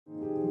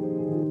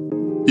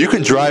You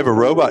can drive a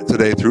robot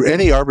today through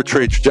any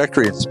arbitrary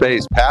trajectory in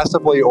space,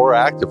 passively or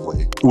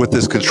actively, with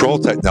this control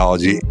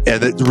technology,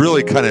 and it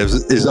really kind of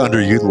is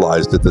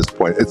underutilized at this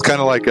point. It's kind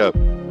of like a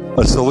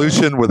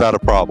solution without a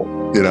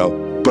problem, you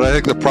know? But I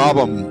think the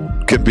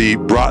problem can be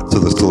brought to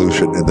the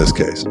solution in this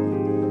case.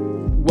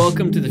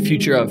 Welcome to The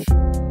Future Of,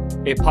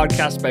 a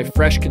podcast by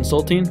Fresh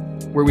Consulting,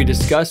 where we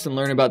discuss and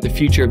learn about the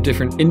future of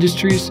different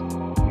industries,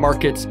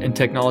 markets, and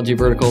technology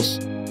verticals.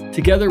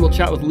 Together, we'll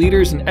chat with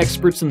leaders and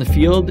experts in the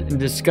field and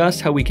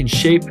discuss how we can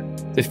shape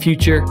the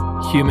future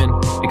human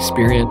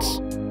experience.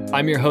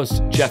 I'm your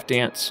host, Jeff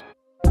Dance.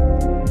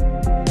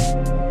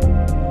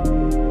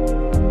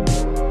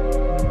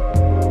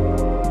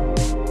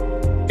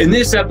 In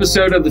this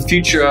episode of The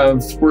Future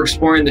Of, we're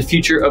exploring the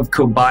future of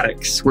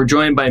Cobotics. We're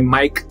joined by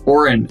Mike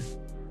Ouren,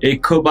 a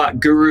Cobot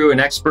guru and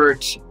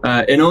expert,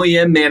 an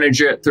OEM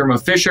manager at Thermo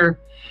Fisher,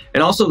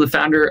 and also the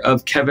founder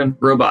of Kevin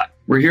Robot.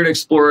 We're here to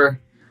explore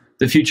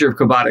the future of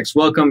Cobotics.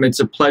 Welcome.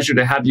 It's a pleasure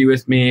to have you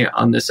with me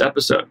on this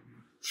episode.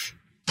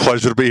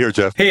 Pleasure to be here,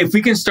 Jeff. Hey, if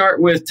we can start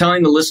with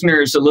telling the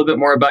listeners a little bit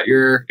more about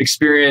your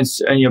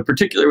experience and,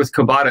 particularly with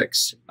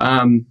Cobotics.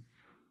 Can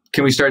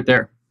we start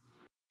there?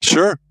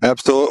 Sure,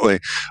 absolutely.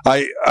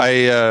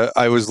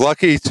 I was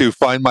lucky to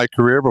find my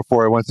career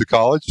before I went to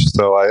college.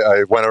 So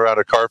I went around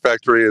a car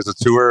factory as a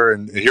tour,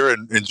 and here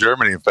in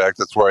Germany, in fact,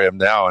 that's where I am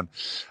now. And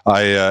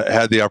I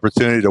had the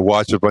opportunity to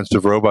watch a bunch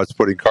of robots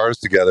putting cars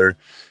together,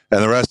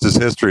 and the rest is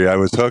history. I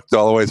was hooked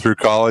all the way through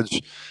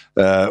college,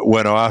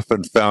 went off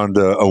and found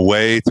a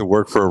way to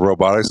work for a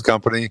robotics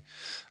company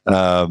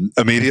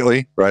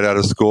immediately, right out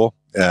of school.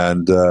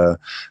 And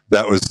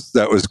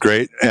that was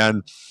great.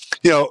 And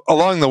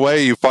along the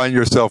way, you find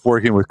yourself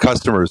working with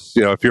customers.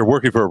 If you're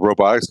working for a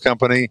robotics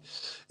company,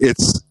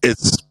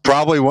 it's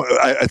probably,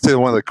 I'd say,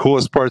 one of the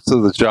coolest parts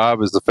of the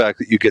job is the fact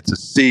that you get to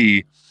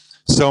see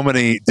so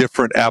many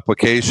different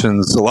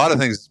applications. A lot of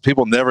things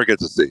people never get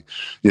to see,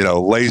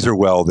 laser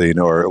welding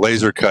or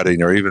laser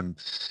cutting, or even,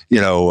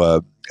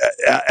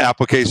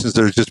 applications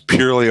that are just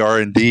purely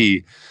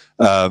R&D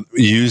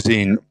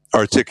using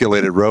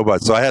articulated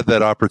robots. So I had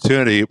that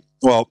opportunity.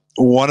 Well,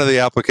 one of the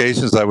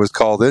applications I was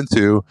called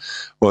into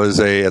was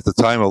at the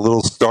time, a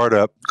little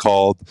startup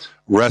called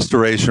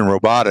Restoration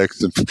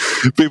Robotics. And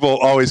people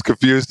always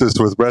confuse this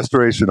with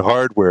restoration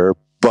hardware,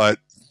 but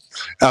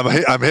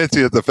I'm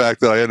hinting at the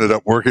fact that I ended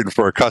up working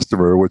for a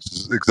customer, which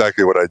is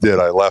exactly what I did.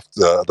 I left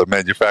the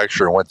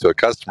manufacturer and went to a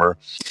customer.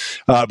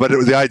 But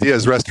the idea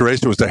is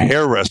restoration was a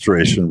hair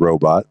restoration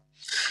robot.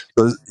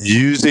 So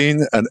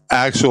using an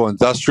actual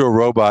industrial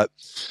robot,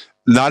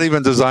 not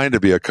even designed to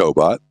be a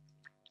cobot,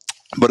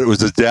 but it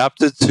was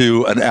adapted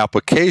to an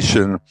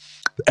application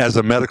as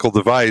a medical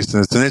device.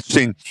 And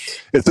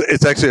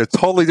it's actually a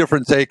totally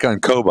different take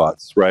on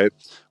cobots, right?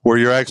 Where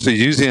you're actually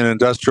using an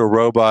industrial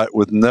robot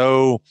with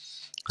no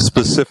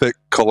specific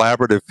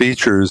collaborative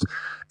features.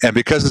 And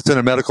because it's in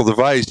a medical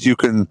device, you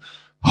can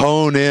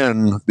hone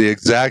in the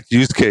exact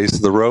use case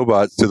of the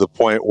robot to the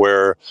point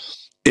where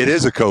it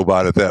is a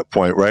cobot at that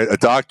point, right? A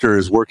doctor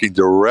is working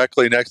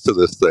directly next to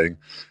this thing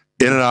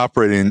in an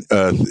operating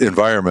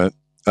environment.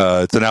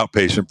 It's an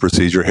outpatient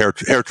procedure, hair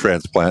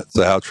transplant. It's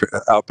an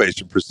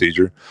outpatient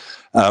procedure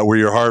where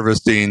you're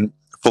harvesting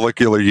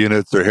follicular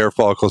units or hair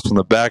follicles from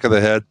the back of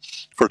the head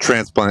for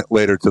transplant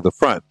later to the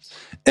front.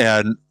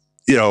 And,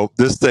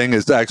 this thing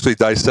is actually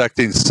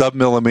dissecting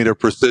sub-millimeter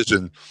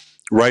precision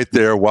right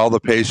there while the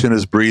patient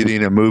is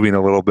breathing and moving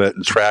a little bit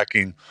and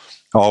tracking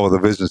all of the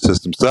vision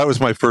systems. So that was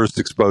my first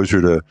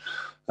exposure to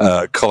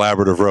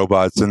collaborative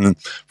robots. And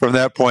from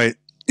that point,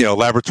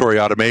 laboratory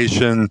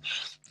automation,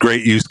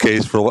 great use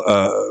case for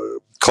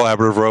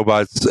collaborative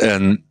robots,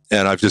 and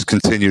I've just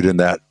continued in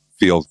that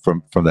field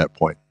from that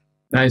point.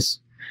 Nice.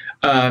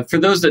 For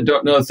those that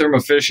don't know,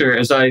 Thermo Fisher,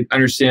 as I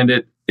understand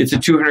it, it's a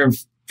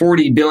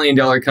 $240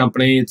 billion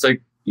company. It's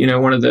like,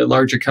 one of the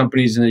larger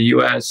companies in the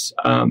U.S.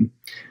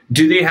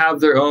 Do they have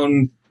their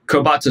own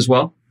cobots as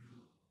well?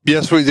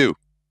 Yes, we do.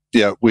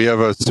 Yeah, we have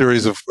a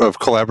series of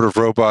collaborative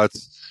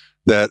robots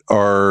that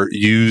are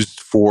used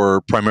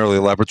for primarily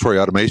laboratory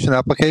automation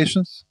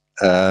applications,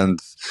 and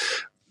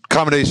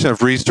combination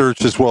of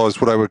research as well as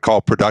what I would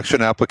call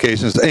production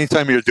applications.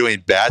 Anytime you're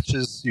doing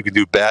batches, you can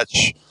do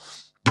batch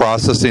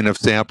processing of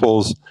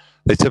samples.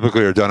 They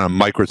typically are done on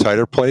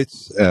microtiter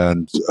plates,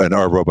 and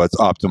our robot's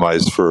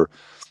optimized for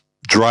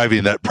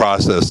driving that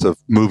process of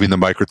moving the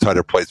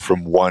microtiter plates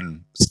from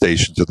one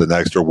station to the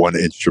next or one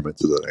instrument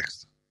to the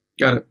next.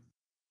 Got it.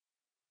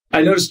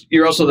 I noticed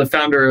you're also a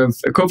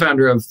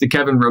co-founder of the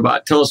Kevin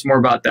Robot. Tell us more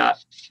about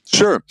that.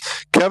 Sure.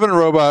 Kevin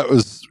Robot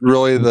was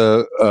really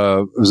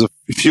was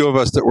a few of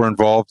us that were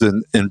involved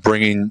in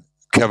bringing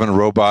Kevin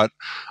Robot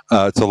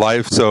to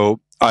life. So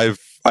I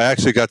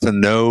actually got to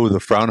know the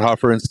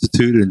Fraunhofer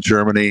Institute in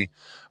Germany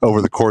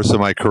over the course of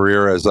my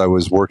career as I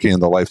was working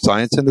in the life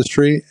science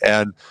industry.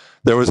 And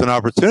there was an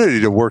opportunity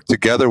to work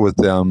together with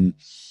them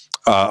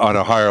on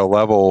a higher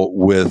level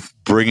with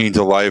bringing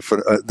to life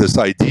this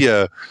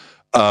idea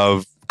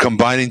of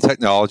combining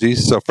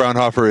technologies. So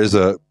Fraunhofer is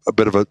a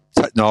bit of a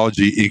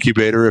technology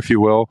incubator, if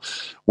you will,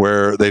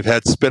 where they've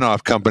had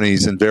spin-off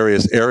companies in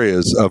various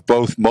areas of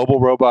both mobile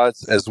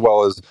robots as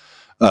well as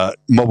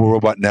mobile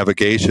robot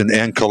navigation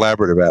and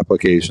collaborative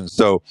applications.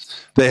 So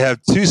they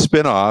have two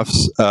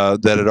spin-offs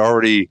they've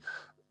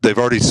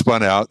already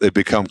spun out. They've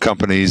become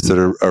companies that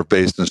are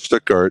based in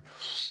Stuttgart,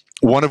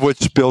 one of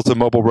which built a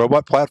mobile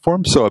robot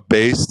platform, so a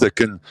base that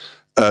can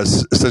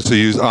essentially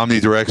use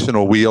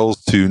omnidirectional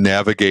wheels to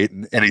navigate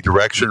in any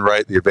direction.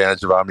 Right, the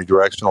advantage of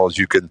omnidirectional is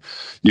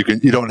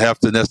you don't have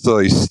to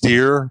necessarily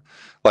steer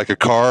like a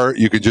car.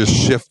 You can just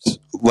shift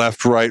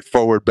left, right,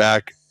 forward,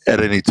 back at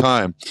any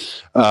time.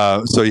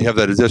 So you have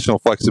that additional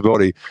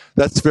flexibility.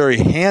 That's very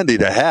handy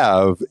to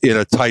have in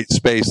a tight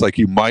space like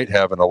you might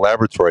have in a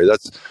laboratory.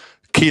 That's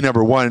key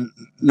number one.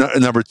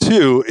 Number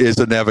two is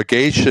a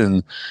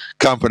navigation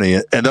company,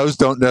 and those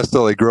don't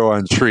necessarily grow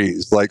on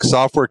trees. Like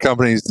software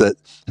companies that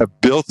have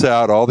built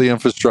out all the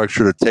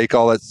infrastructure to take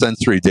all that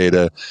sensory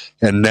data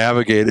and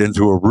navigate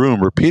into a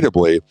room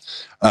repeatably.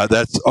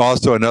 That's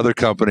also another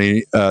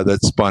company that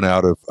spun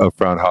out of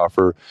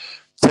Fraunhofer.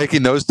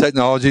 Taking those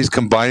technologies,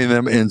 combining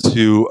them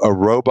into a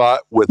mobile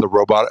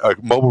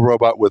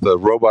robot with a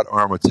robot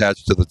arm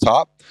attached to the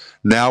top.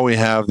 Now we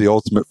have the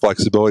ultimate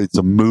flexibility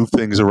to move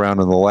things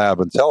around in the lab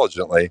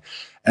intelligently,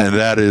 and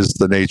that is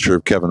the nature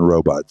of Kevin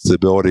Robots: the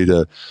ability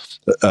to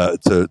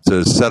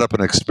set up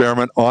an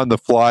experiment on the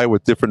fly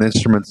with different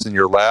instruments in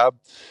your lab,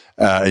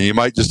 and you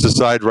might just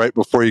decide right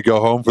before you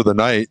go home for the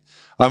night,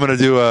 I'm going to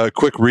do a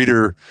quick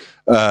reader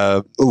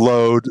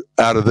load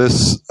out of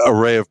this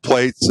array of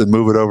plates and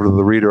move it over to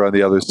the reader on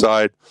the other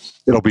side.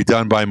 It'll be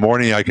done by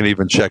morning. I can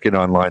even check in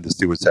online to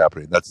see what's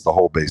happening. That's the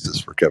whole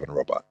basis for Kevin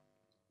Robot.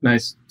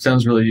 Nice.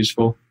 Sounds really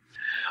useful.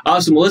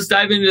 Awesome. Well, let's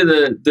dive into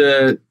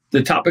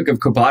the topic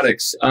of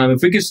cobotics.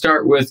 If we could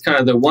start with kind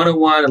of the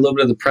 101, a little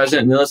bit of the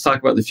present, and then let's talk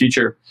about the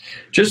future.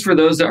 Just for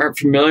those that aren't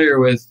familiar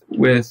with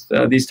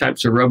these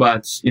types of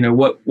robots,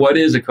 what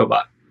is a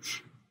cobot?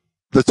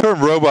 The term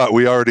robot,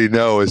 we already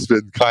know, has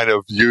been kind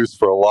of used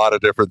for a lot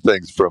of different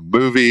things, from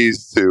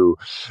movies to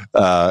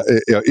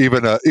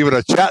even a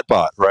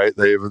chatbot, right?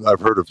 I've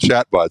heard of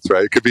chatbots,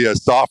 right? It could be a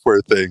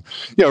software thing.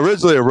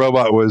 Originally a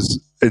robot was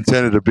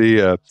intended to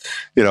be a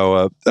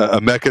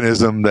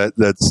mechanism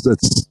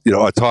that's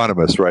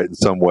autonomous, right, in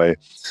some way.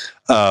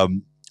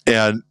 And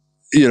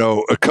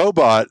a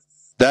cobot,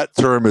 that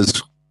term is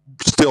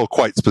still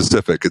quite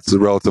specific. It's a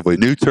relatively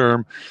new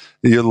term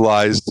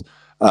utilized.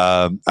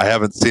 I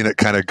haven't seen it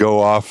kind of go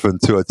off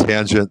into a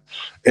tangent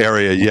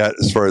area yet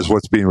as far as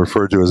what's being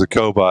referred to as a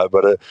cobot.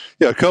 But a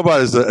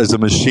cobot is a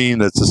machine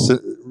that's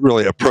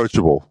really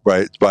approachable,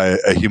 right, by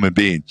a human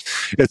being.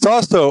 It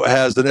also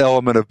has an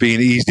element of being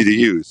easy to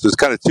use. There's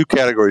kind of two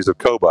categories of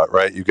cobot,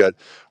 right? You've got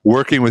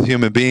working with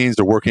human beings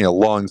or working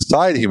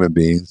alongside human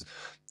beings.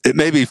 It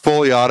may be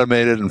fully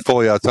automated and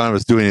fully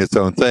autonomous, doing its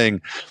own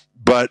thing.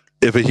 But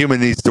if a human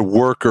needs to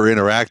work or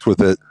interact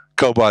with it,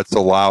 cobots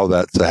allow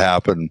that to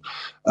happen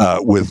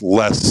with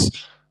less,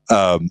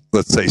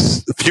 let's say,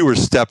 fewer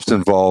steps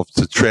involved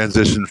to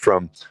transition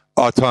from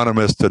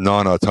autonomous to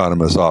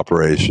non-autonomous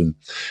operation.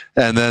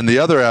 And then the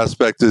other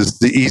aspect is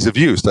the ease of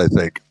use, I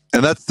think.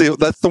 And that's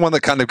the one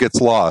that kind of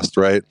gets lost,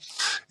 right?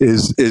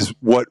 Is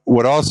what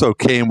also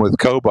came with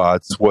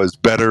cobots was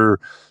better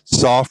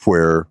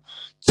software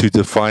to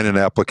define an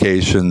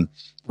application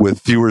with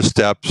fewer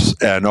steps,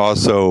 and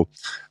also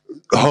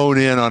hone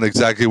in on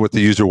exactly what the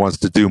user wants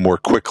to do more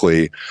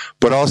quickly,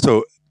 but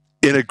also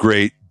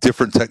integrate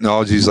different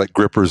technologies like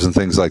grippers and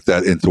things like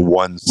that into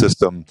one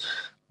system.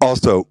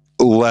 Also,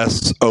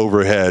 less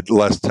overhead,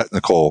 less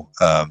technical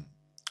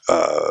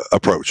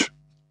approach.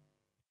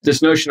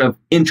 This notion of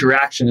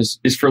interaction is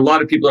for a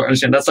lot of people to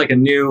understand. That's like a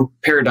new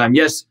paradigm.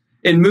 Yes,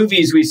 in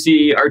movies we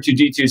see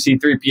R2-D2,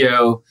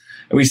 C-3PO,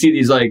 and we see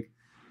these like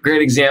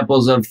great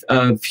examples of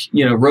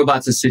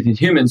robots assisting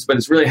humans, but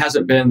it really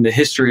hasn't been the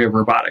history of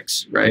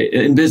robotics, right?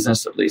 In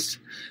business, at least.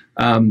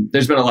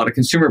 There's been a lot of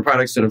consumer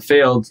products that have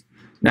failed,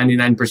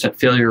 99%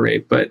 failure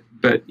rate, but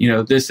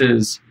this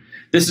is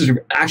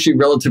actually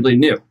relatively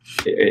new.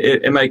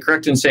 Am I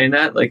correct in saying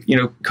that? Like,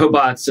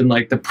 cobots and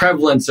like the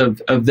prevalence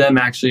of them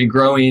actually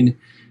growing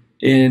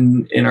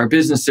in our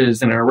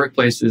businesses and our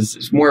workplaces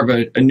is more of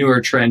a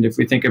newer trend if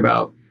we think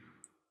about,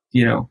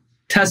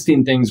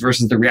 testing things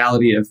versus the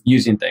reality of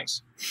using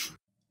things.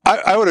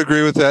 I would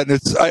agree with that.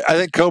 And I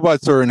think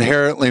cobots are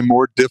inherently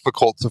more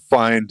difficult to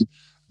find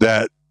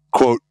that,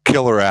 quote,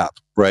 killer app,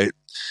 right?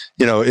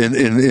 In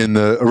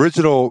the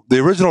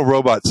original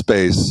robot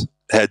space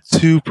had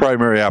two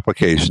primary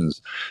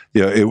applications.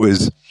 It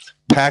was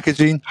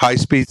packaging,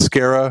 high-speed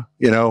SCARA,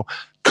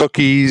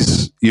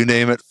 cookies, you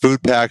name it,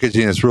 food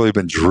packaging. It's really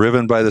been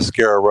driven by the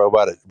SCARA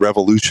robot. It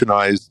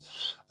revolutionized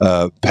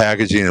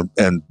packaging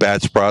and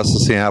batch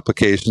processing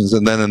applications.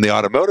 And then in the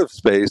automotive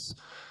space,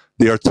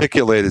 the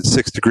articulated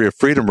 6 degree of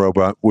freedom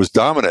robot was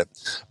dominant.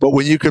 But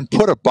when you can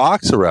put a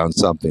box around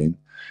something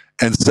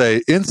and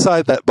say,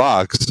 inside that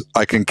box,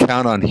 I can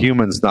count on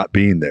humans not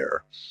being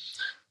there,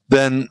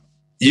 then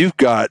you've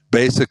got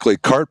basically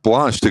carte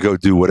blanche to go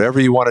do whatever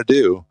you want to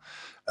do.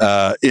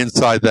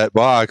 inside that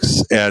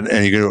box, and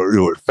you can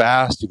do it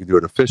fast, you can do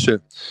it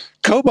efficient.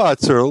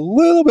 Cobots are a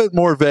little bit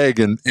more vague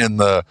in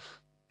the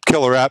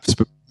killer apps,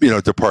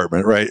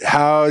 department, right?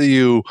 How do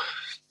you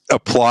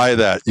apply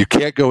that? You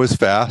can't go as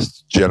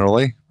fast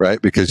generally,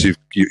 right? Because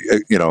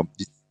the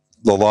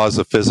laws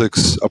of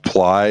physics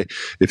apply.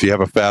 If you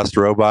have a fast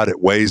robot,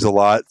 it weighs a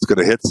lot. It's going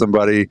to hit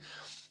somebody.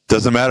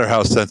 Doesn't matter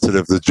how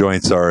sensitive the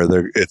joints are.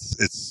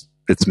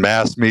 It's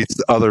mass meets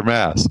other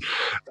mass.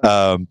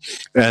 And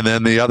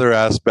then the other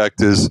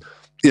aspect is,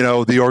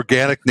 the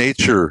organic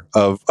nature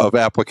of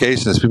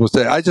applications. People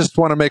say, I just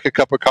want to make a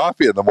cup of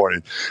coffee in the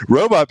morning.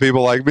 Robot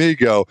people like me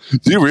go,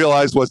 do you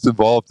realize what's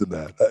involved in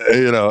that?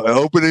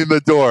 Opening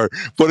the door,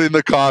 putting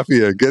the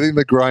coffee in, getting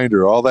the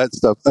grinder, all that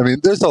stuff. I mean,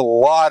 there's a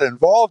lot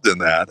involved in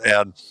that.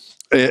 And,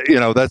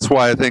 that's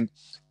why I think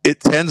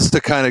it tends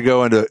to kind of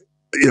go into,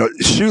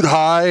 shoot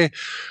high,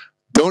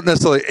 don't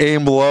necessarily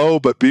aim low,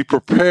 but be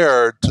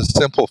prepared to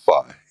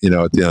simplify, at the end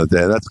of the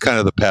day. That's kind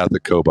of the path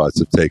that cobots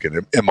have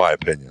taken, in my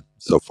opinion,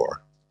 so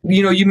far.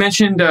 You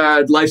mentioned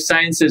life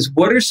sciences.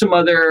 What are some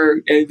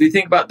other, if you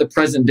think about the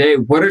present day,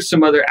 what are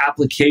some other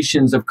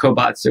applications of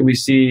cobots that we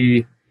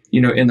see,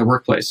 in the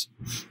workplace?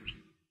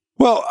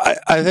 Well,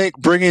 I think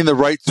bringing the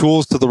right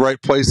tools to the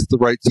right place at the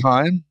right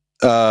time.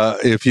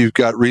 If you've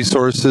got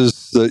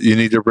resources that you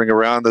need to bring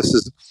around, this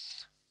is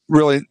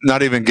really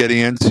not even getting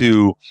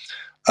into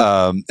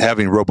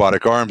having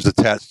robotic arms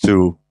attached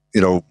to,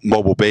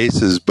 mobile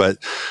bases. But,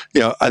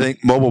 I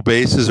think mobile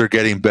bases are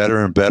getting better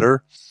and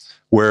better,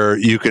 where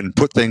you can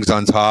put things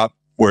on top,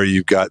 where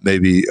you've got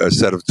maybe a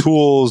set of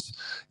tools.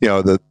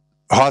 The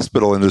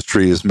hospital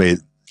industry has made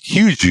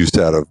huge use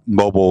out of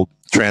mobile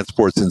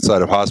transports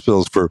inside of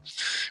hospitals for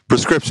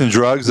prescription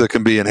drugs that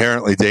can be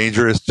inherently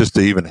dangerous just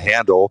to even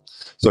handle.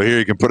 So here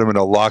you can put them in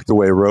a locked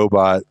away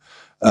robot.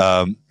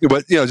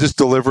 But just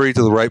delivery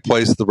to the right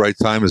place at the right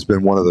time has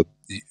been one of a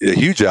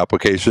huge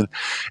application.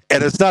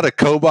 And it's not a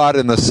cobot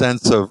in the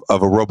sense of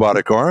a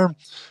robotic arm,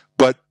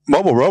 but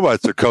mobile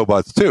robots are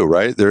cobots too,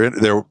 right? They're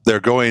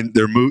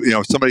moving.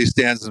 If somebody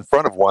stands in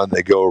front of one,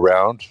 they go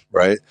around,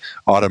 right?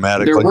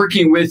 Automatically. They're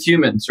working with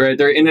humans, right?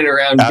 They're in and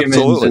around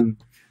humans, and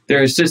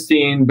they're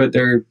assisting, but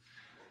they're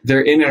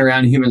in and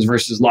around humans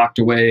versus locked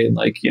away and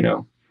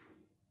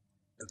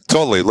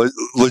Totally.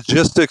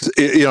 Logistics,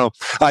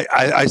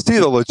 I see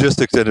the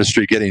logistics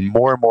industry getting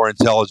more and more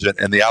intelligent,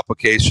 and the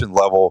application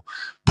level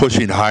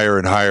pushing higher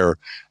and higher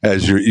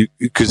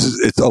because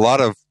it's a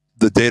lot of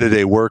the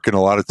day-to-day work and a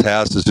lot of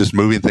tasks is just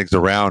moving things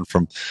around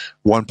from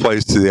one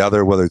place to the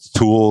other, whether it's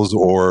tools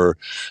or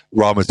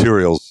raw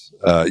materials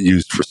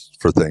used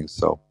for things.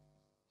 So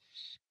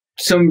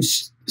some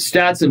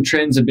stats and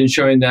trends have been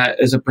showing that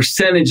as a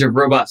percentage of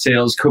robot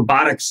sales,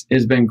 Cobotics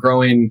has been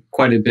growing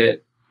quite a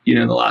bit,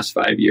 in the last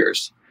 5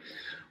 years.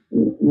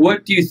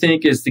 What do you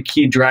think is the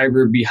key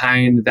driver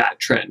behind that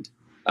trend?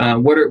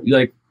 What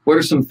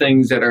are some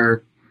things that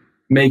are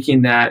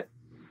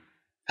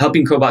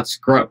helping Cobots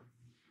grow?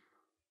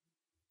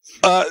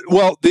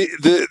 Well,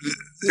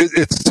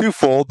 it's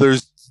twofold.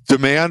 There's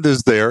demand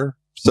is there,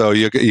 so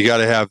you got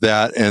to have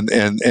that,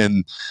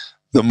 and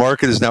the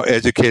market is now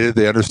educated.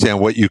 They understand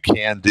what you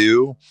can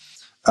do.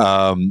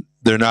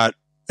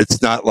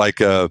 It's not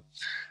like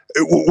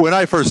when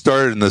I first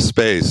started in this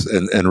space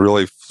and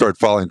really started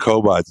following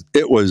cobots,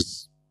 it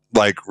was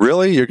like,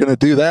 really? You're going to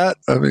do that?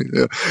 I mean,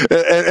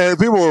 and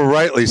people were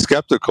rightly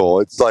skeptical.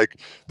 It's like,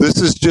 this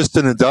is just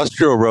an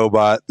industrial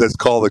robot that's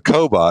called a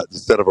cobot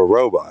instead of a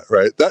robot,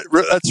 right?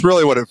 That's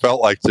really what it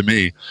felt like to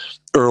me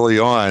early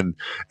on.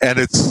 And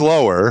it's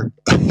slower,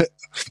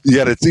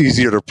 yet it's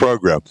easier to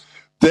program.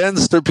 Then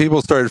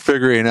people started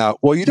figuring out,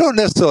 well, you don't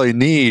necessarily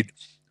need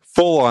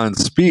full-on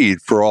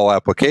speed for all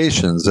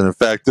applications. And in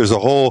fact, there's a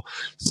whole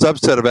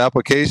subset of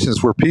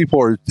applications where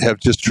people have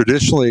just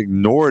traditionally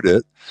ignored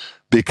it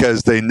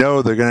because they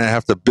know they're going to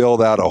have to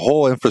build out a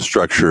whole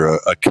infrastructure,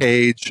 a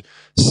cage,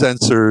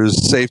 sensors,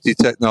 safety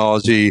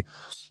technology,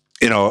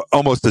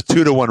 almost a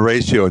 2-to-1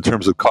 ratio in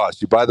terms of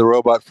cost. You buy the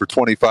robot for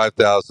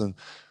 $25,000,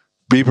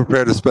 be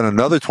prepared to spend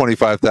another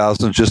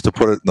 $25,000 just to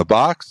put it in the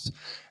box,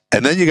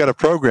 and then you got to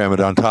program it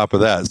on top of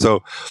that.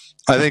 So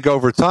I think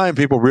over time,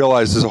 people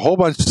realize there's a whole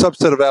bunch of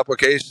subset of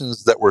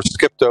applications that were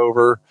skipped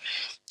over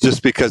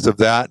just because of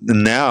that.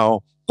 And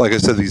now, like I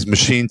said, these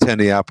machine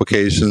tending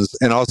applications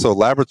and also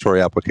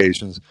laboratory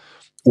applications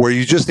where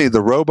you just need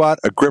the robot,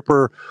 a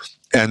gripper,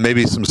 and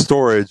maybe some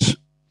storage,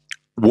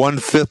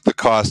 1/5 the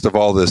cost of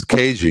all this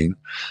caging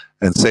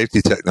and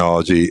safety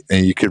technology,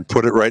 and you can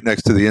put it right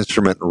next to the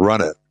instrument and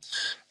run it.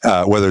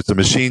 Whether it's a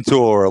machine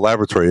tool or a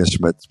laboratory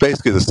instrument, it's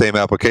basically the same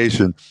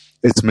application.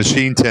 It's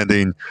machine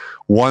tending.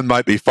 One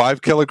might be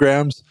 5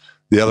 kilograms,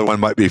 the other one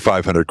might be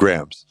 500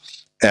 grams,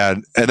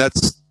 and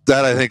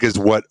that I think is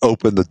what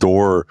opened the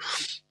door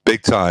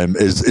big time.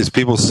 Is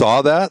people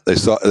saw that, they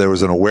saw there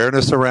was an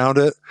awareness around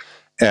it,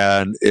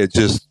 and it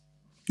just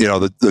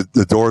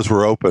the doors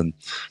were open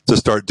to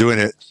start doing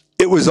it.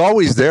 It was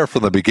always there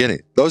from the beginning.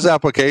 Those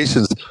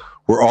applications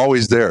were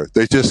always there.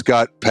 They just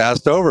got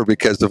passed over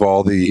because of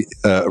all the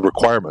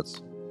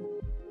requirements.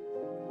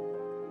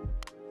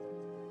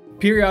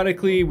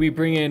 Periodically, we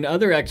bring in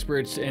other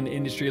experts and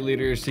industry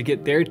leaders to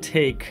get their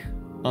take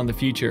on the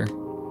future.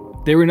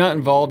 They were not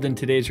involved in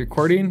today's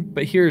recording,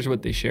 but here's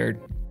what they shared.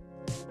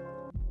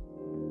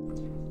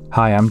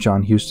 Hi, I'm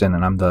John Houston,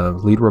 and I'm the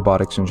lead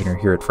robotics engineer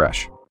here at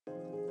Fresh.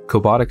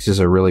 Cobotics is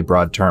a really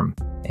broad term,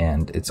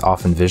 and it's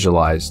often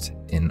visualized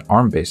in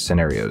ARM-based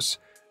scenarios,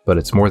 but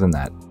it's more than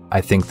that.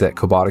 I think that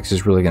Cobotics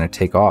is really going to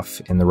take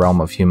off in the realm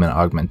of human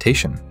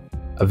augmentation.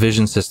 A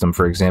vision system,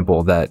 for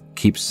example, that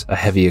keeps a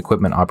heavy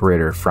equipment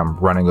operator from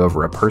running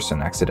over a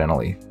person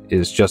accidentally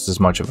is just as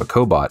much of a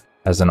cobot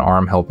as an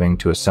arm helping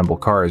to assemble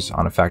cars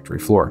on a factory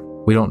floor.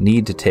 We don't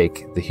need to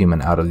take the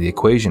human out of the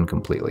equation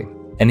completely.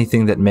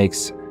 Anything that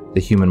makes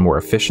the human more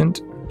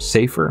efficient,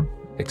 safer,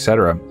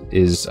 etc.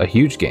 is a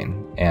huge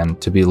gain, and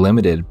to be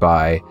limited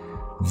by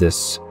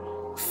this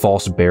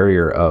false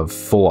barrier of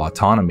full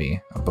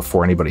autonomy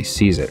before anybody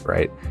sees it,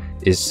 right,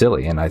 is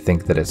silly, and I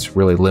think that it's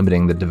really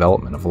limiting the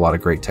development of a lot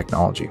of great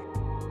technology.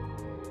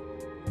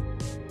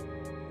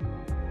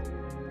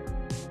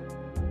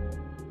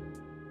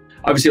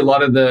 Obviously, a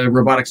lot of the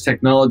robotics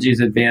technology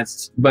is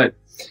advanced, but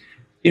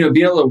being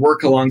able to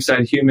work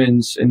alongside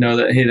humans and know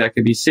that, hey, that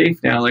could be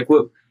safe now. Like,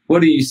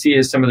 what do you see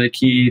as some of the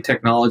key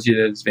technology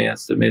that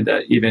advanced that made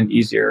that even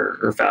easier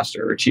or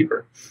faster or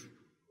cheaper?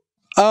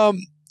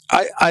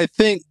 I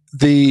think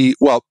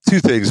two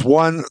things.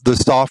 One, the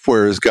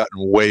software has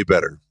gotten way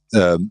better.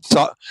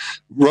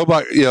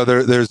 Robot,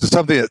 there's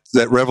something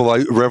that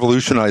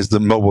revolutionized the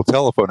mobile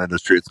telephone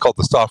industry. It's called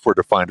the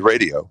software-defined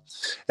radio,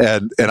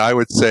 and I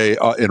would say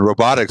in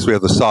robotics we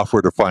have the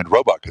software-defined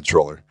robot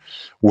controller,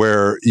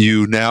 where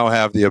you now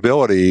have the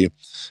ability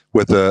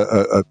with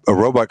a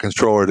robot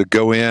controller to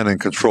go in and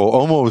control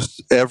almost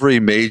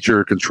every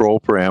major control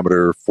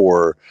parameter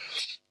for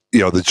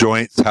the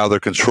joints, how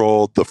they're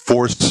controlled, the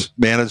force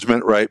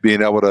management, right,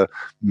 being able to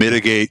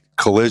mitigate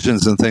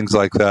collisions and things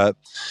like that.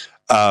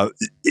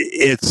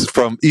 It's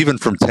from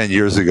 10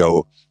 years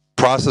ago.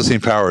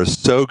 Processing power is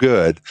so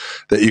good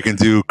that you can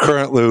do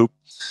current loop,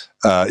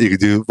 you can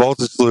do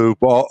voltage loop,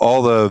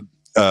 all the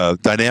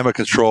dynamic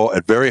control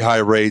at very high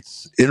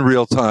rates in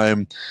real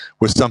time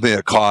with something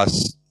that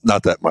costs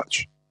not that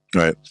much,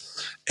 right?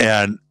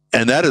 And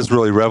that has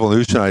really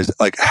revolutionized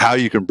like how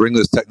you can bring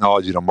this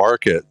technology to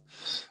market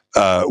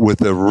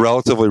with a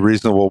relatively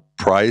reasonable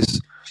price,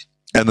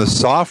 and the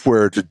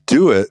software to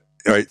do it,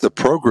 right? The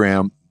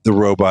program, the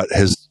robot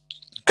has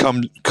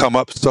come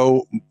up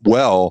so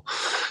well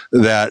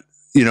that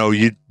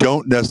you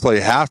don't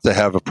necessarily have to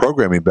have a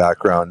programming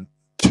background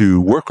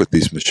to work with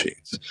these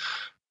machines,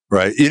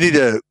 right?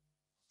 You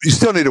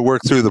still need to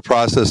work through the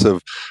process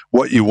of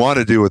what you want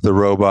to do with the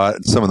robot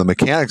and some of the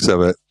mechanics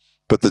of it,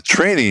 but the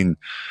training,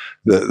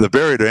 the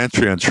barrier to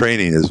entry on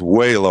training is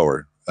way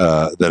lower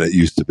than it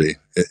used to be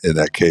in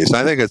that case. And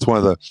I think it's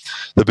one of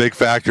the big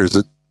factors.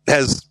 It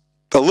has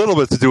a little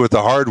bit to do with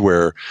the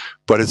hardware,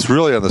 but it's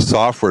really on the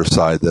software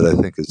side that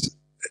I think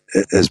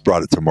has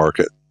brought it to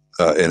market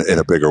in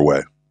a bigger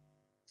way.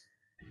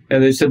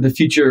 And they said the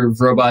future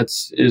of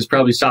robots is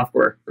probably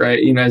software, right?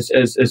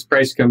 As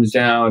price comes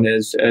down,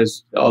 as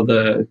all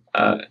the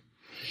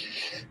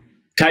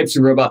types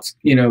of robots,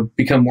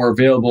 become more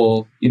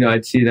available,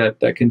 I'd see that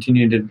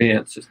continue to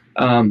advance.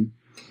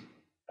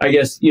 I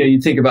guess,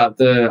 you think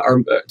about our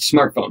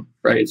smartphone,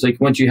 right? It's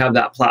like once you have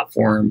that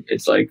platform,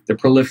 it's like the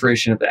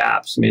proliferation of the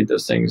apps made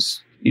those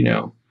things,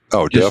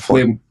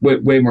 definitely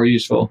way more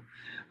useful.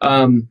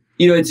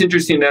 It's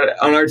interesting that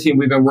on our team,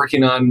 we've been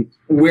working on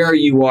where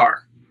you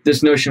are,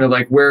 this notion of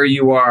like where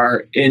you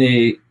are in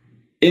a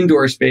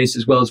indoor space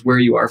as well as where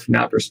you are from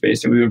outdoor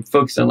space. And we've been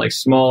focused on like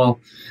small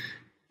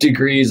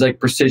degrees, like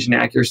precision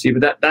accuracy,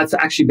 but that's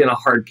actually been a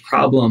hard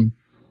problem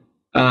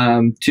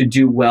to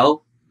do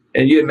well.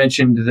 And you had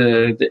mentioned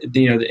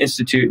the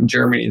institute in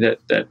Germany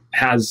that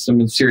has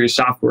some serious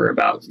software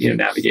about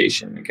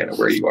navigation and kind of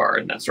where you are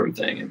and that sort of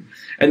thing,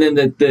 and then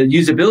the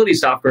usability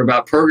software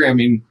about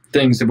programming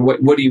things of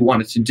what do you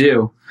want it to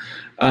do.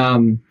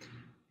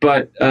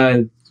 But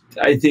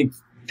I think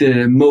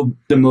the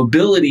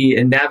mobility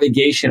and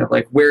navigation of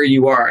like where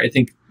you are, I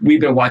think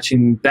we've been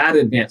watching that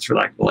advance for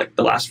like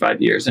the last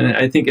 5 years, and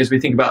I think as we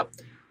think about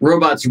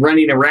robots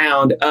running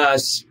around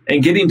us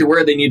and getting to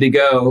where they need to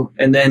go,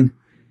 and then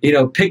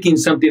picking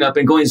something up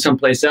and going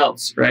someplace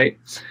else, right?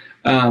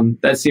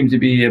 That seems to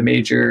be a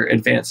major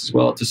advance as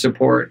well to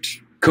support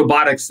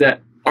cobotics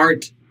that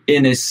aren't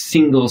in a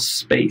single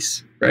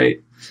space,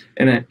 right?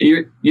 And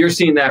you're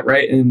seeing that,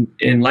 right,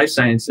 in life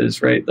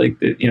sciences, right? Like,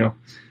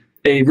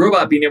 a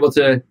robot being able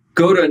to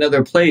go to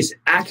another place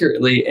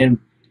accurately and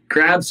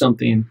grab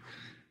something.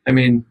 I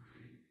mean,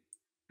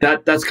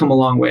 that's come a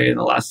long way in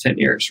the last 10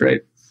 years,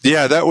 right?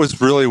 Yeah, that was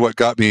really what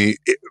got me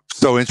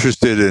so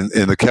interested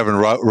in the Kevin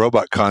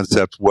robot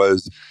concept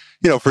was,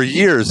 for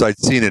years I'd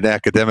seen in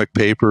academic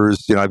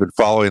papers, I've been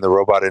following the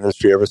robot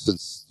industry ever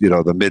since,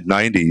 the mid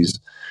 90s.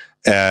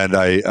 And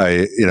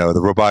the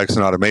Robotics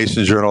and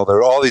Automation Journal, there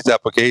are all these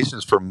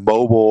applications for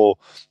mobile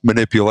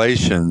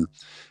manipulation.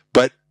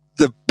 But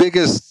the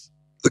biggest,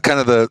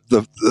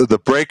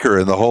 the breaker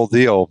in the whole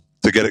deal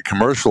to get it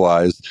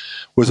commercialized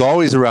was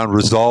always around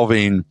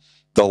resolving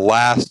the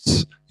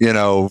last,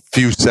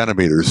 few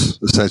centimeters,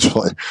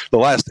 essentially, the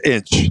last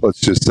inch, let's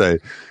just say.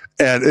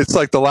 And it's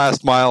like the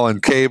last mile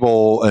in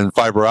cable and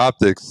fiber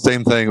optics.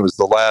 Same thing. It was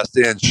the last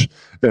inch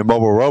in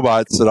mobile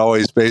robots that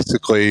always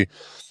basically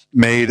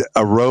made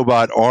a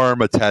robot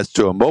arm attached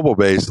to a mobile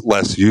base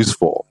less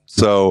useful.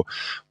 So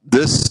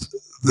this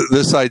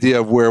idea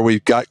of where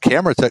we've got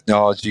camera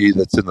technology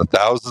that's in the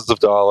thousands of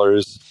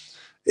dollars,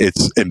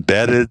 it's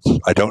embedded.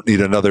 I don't need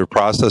another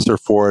processor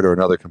for it or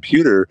another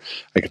computer.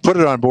 I can put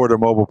it on board a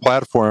mobile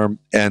platform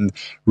and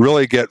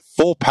really get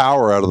full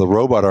power out of the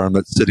robot arm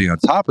that's sitting on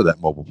top of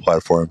that mobile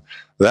platform.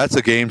 That's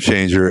a game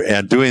changer.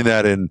 And doing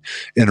that in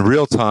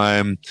real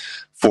time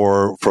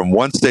from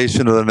one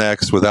station to the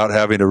next without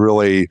having to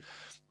really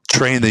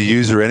train the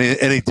user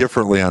any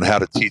differently on how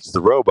to teach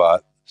the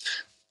robot,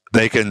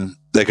 they can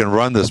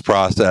run this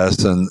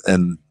process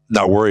and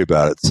not worry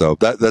about it. So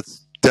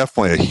that's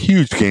definitely a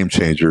huge game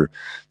changer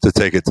to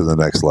take it to the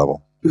next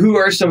level. Who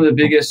are some of the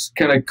biggest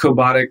kind of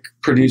cobotic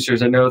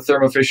producers? I know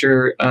Thermo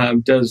Fisher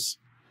has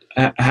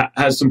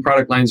some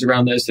product lines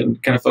around this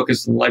and kind of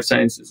focused on life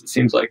sciences, it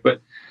seems like.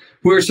 But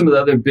who are some of the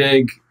other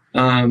big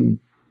kind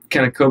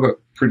of cobot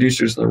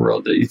producers in the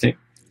world that you think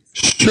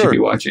should be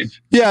watching?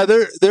 Yeah,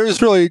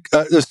 there's really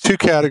there's two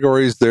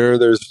categories there.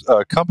 There's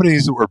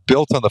companies that were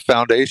built on the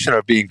foundation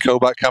of being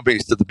cobot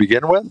companies to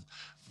begin with.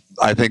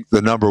 I think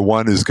the number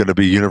one is going to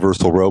be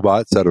Universal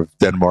Robots out of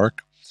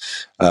Denmark.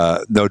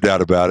 No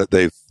doubt about it.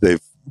 They've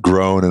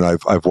grown, and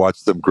I've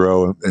watched them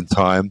grow in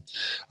time.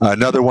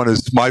 Another one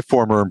is my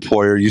former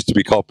employer, used to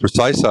be called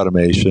Precise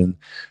Automation.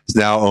 It's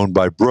now owned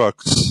by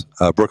Brooks.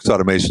 Brooks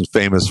Automation is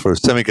famous for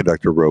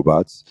semiconductor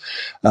robots.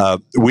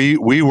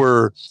 We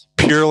were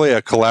purely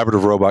a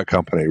collaborative robot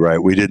company,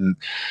 right? We didn't,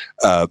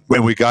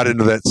 when we got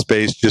into that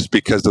space just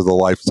because of the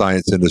life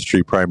science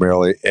industry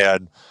primarily.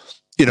 And,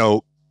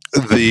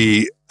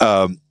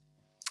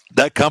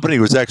 that company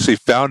was actually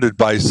founded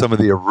by some of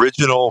the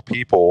original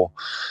people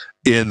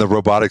in the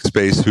robotic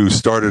space who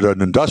started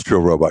an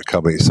industrial robot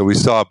company. So we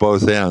saw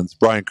both ends.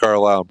 Brian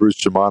Carlisle and Bruce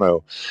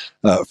Germano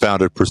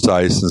founded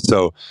Precise. And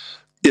so,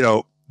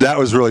 that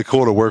was really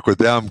cool to work with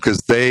them because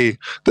they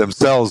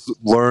themselves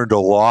learned a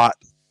lot,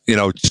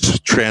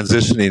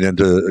 transitioning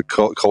into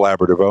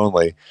collaborative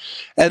only.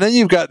 And then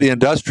you've got the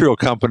industrial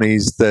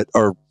companies that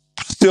are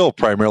still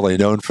primarily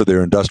known for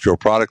their industrial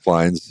product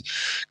lines,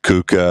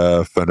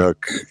 KUKA,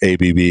 Fanuc,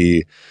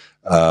 ABB,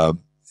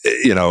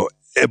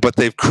 but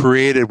they've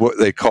created what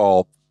they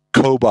call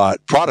Cobot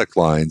product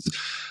lines.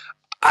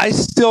 I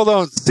still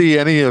don't see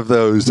any of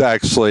those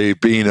actually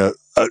being a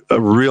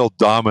real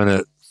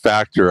dominant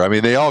factor. I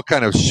mean, they all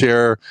kind of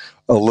share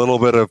a little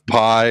bit of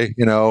pie,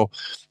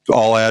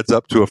 all adds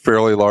up to a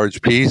fairly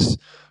large piece,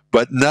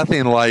 but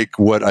nothing like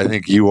what I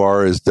think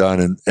UR has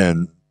done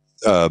and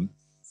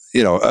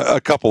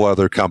a couple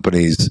other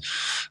companies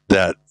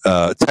that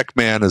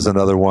TechMan is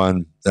another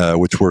one,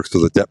 which works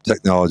with the depth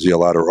technology, a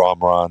lot of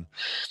Ouren.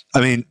 I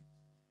mean,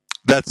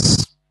 and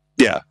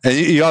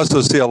you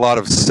also see a lot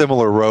of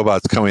similar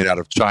robots coming out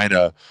of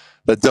China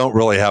that don't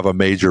really have a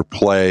major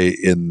play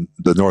in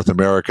the North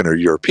American or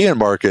European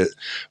market.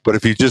 But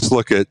if you just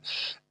look at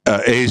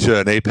Asia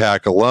and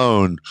APAC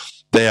alone,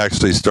 they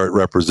actually start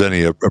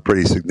representing a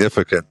pretty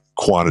significant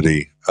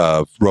quantity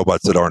of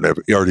robots that aren't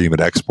even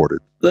exported.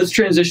 Let's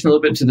transition a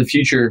little bit to the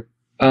future.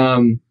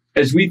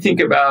 As we think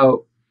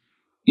about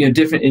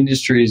different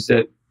industries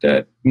that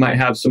might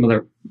have some of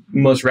the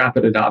most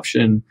rapid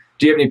adoption,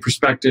 do you have any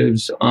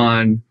perspectives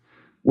on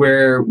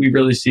where we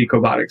really see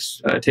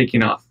cobotics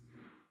taking off?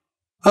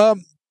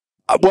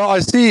 Well, I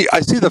see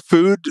the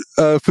food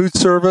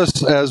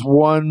service as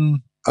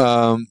one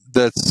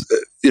that's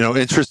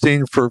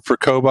interesting for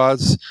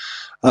cobots.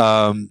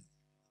 I've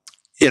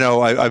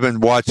been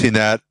watching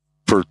that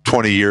for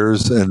 20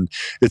 years, and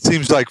it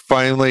seems like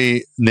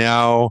finally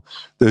now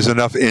there's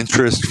enough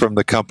interest from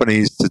the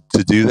companies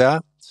to do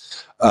that.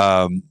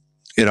 I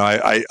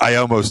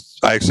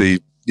actually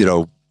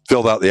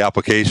filled out the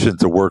application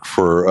to work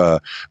for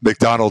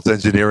McDonald's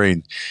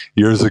engineering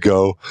years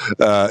ago.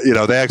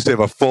 They actually have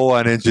a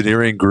full-on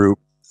engineering group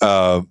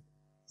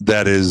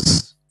that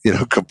is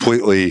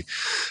completely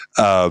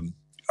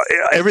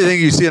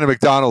everything you see in a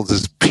McDonald's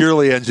is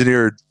purely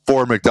engineered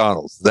for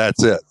McDonald's.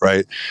 That's it,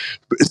 right?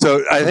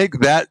 So I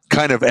think that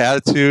kind of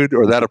attitude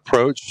or that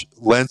approach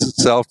lends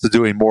itself to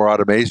doing more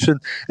automation.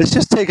 It's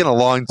just taken a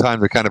long time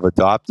to kind of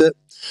adopt it.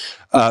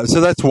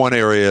 So that's one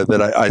area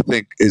that I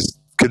think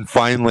can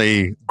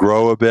finally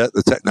grow a bit.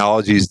 The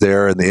technology's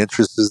there and the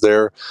interest is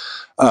there.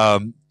 I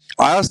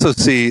also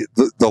see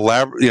the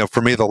lab.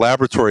 For me, the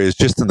laboratory is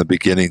just in the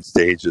beginning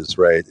stages,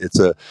 right?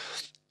 It's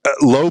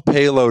low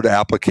payload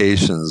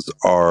applications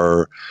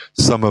are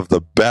some of the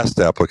best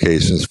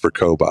applications for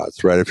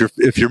cobots, right?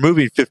 If you're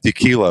moving 50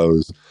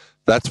 kilos,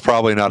 that's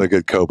probably not a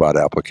good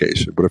cobot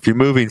application. But if you're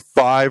moving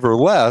 5 or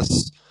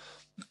less,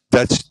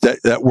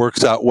 that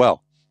works out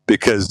well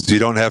because you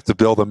don't have to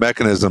build a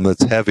mechanism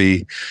that's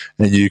heavy,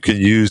 and you can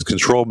use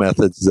control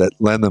methods that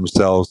lend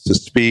themselves to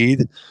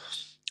speed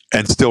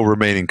and still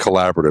remaining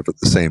collaborative at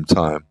the same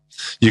time.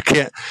 You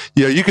can't,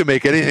 you can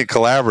make anything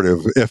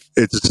collaborative if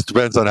it just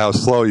depends on how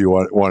slow you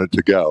want it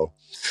to go.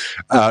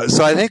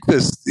 So I think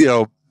this,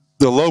 the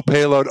low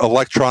payload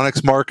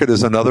electronics market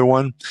is another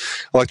one.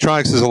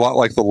 Electronics is a lot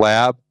like the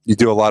lab. You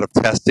do a lot of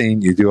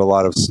testing. You do a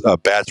lot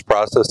of batch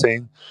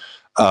processing.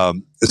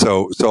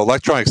 So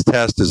electronics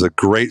test is a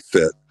great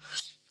fit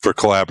for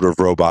collaborative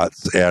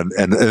robots, and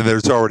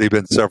there's already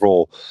been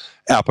several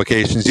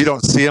applications. You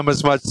don't see them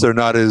as much; they're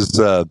not as,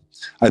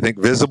 I think,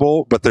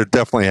 visible, but they're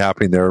definitely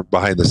happening there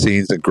behind the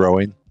scenes and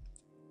growing.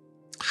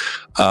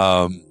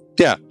 So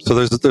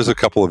there's a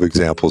couple of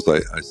examples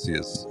I see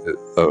as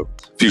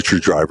future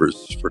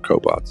drivers for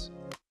cobots.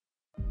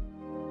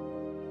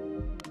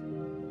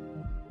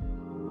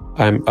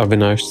 I'm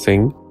Avinash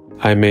Singh.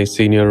 I'm a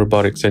senior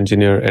robotics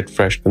engineer at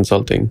Fresh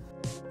Consulting.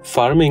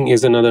 Farming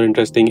is another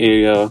interesting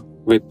area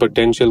with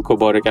potential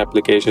cobotic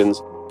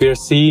applications. We are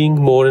seeing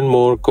more and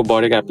more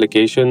cobotic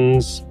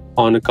applications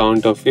on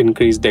account of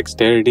increased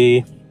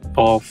dexterity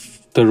of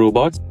the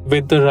robots.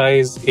 With the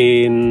rise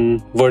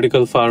in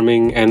vertical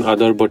farming and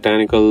other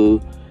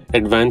botanical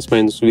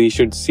advancements, we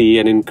should see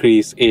an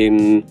increase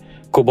in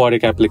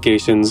cobotic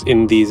applications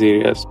in these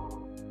areas.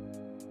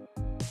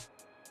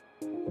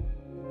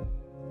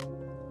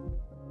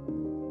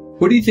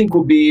 What do you think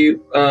will be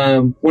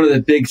one of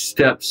the big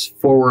steps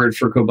forward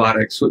for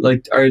cobotics?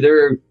 Like, are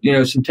there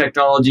some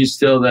technologies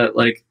still that,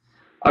 like,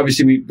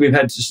 obviously we've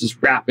had just this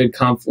rapid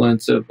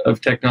confluence of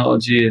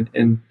technology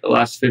in the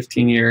last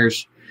 15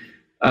 years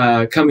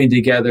coming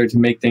together to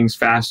make things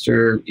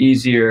faster,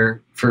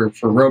 easier for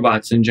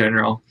robots in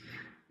general,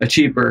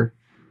 cheaper.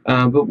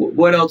 But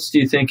what else do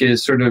you think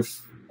is sort of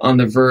on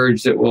the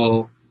verge that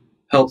will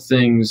help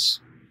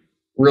things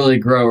really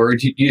grow? Or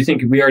do you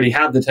think we already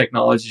have the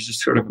technology, it's just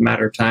sort of a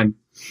matter of time?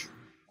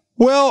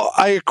 Well,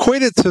 I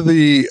equate it to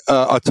the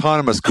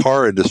autonomous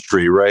car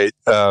industry, right?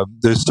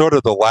 There's sort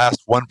of the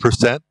last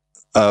 1%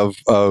 of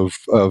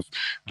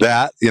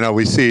that.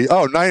 We see,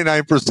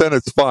 99%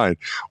 it's fine.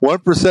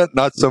 1%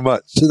 not so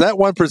much. So that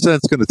 1%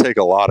 is going to take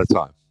a lot of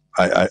time.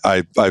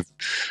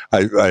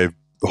 I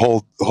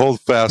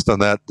hold fast on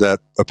that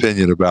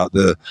opinion about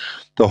the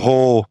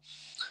whole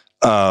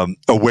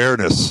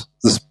awareness,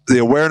 the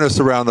awareness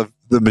around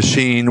the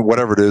machine,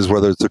 whatever it is,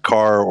 whether it's a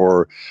car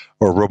or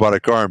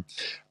robotic arm.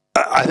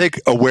 I think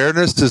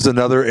awareness is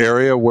another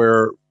area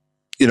where,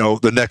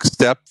 the next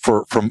step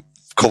from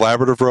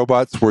collaborative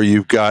robots, where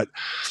you've got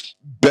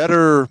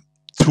better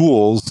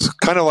tools,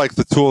 kind of like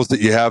the tools that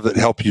you have that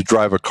help you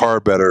drive a car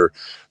better,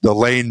 the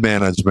lane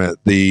management,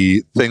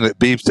 the thing that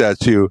beeps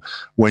at you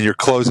when your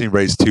closing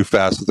rate's too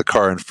fast with the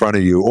car in front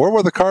of you or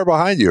with the car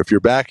behind you if you're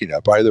backing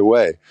up, either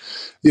way.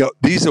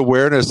 These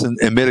awareness and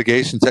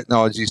mitigation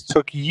technologies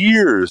took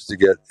years to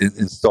get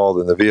installed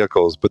in the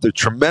vehicles, but they're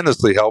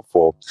tremendously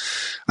helpful.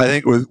 I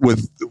think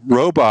with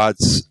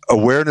robots,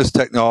 awareness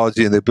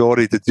technology and the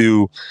ability to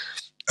do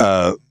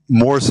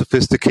more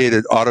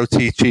sophisticated auto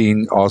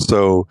teaching,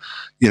 also,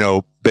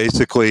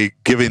 basically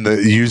giving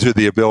the user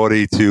the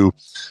ability to,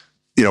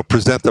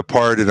 present the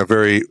part in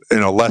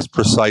a less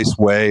precise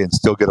way and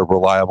still get a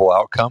reliable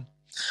outcome.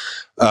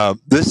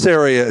 This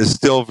area is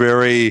still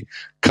very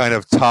kind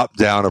of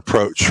top-down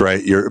approach,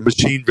 right? Your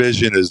machine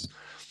vision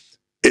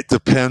it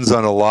depends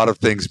on a lot of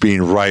things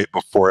being right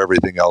before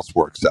everything else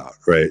works out,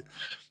 right?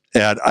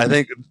 And I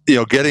think,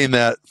 getting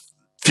that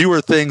fewer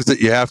things that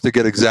you have to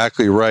get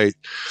exactly right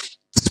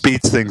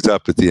speeds things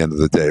up at the end of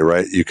the day,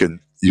 right? You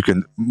can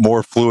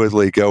more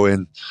fluidly go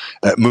in,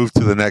 move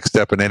to the next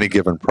step in any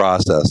given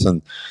process.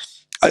 And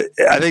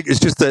I think it's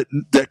just that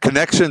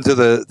connection to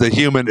the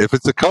human. If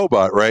it's a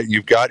cobot, right,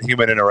 you've got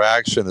human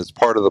interaction as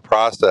part of the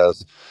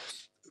process.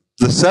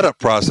 The setup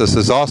process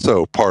is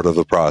also part of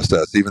the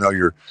process, even though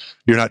you're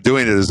not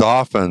doing it as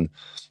often.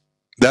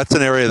 That's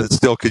an area that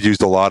still could use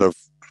a lot of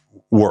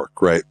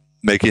work, right?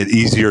 Making it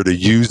easier to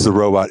use the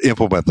robot,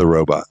 implement the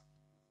robot.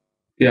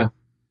 Yeah,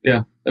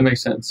 that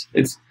makes sense.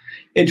 It's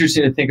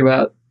interesting to think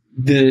about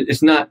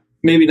it's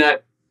maybe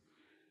not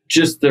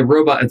just the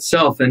robot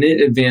itself and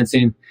it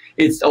advancing.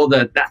 It's all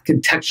that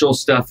contextual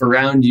stuff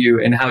around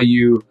you and how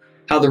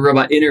the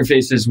robot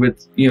interfaces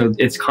with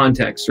its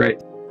context,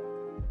 right?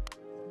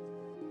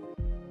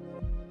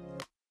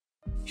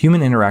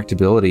 Human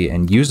interactability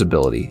and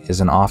usability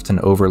is an often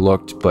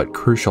overlooked but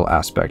crucial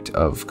aspect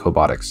of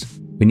cobotics.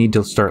 We need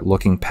to start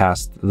looking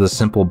past the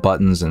simple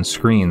buttons and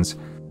screens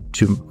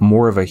to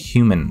more of a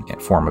human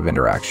form of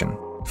interaction.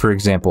 For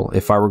example,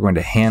 if I were going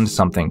to hand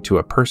something to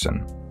a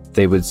person,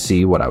 they would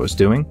see what I was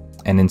doing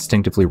and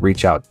instinctively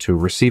reach out to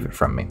receive it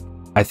from me.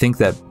 I think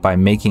that by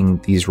making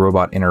these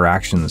robot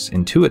interactions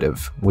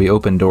intuitive, we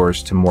open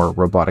doors to more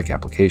robotic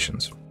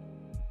applications.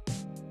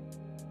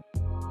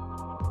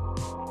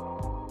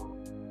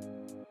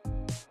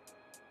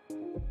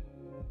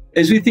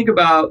 As we think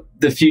about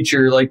the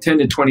future, like 10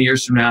 to 20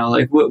 years from now,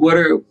 like what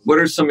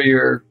are some of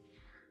your,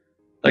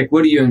 like,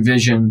 what do you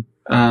envision,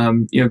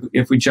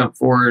 if we jump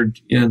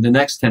forward, the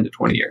next 10 to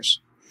 20 years?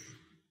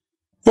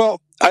 Well,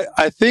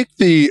 I think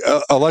the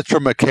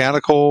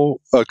electromechanical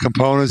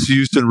components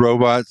used in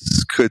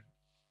robots could,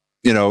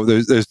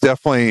 there's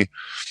definitely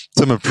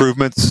some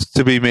improvements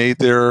to be made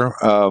there.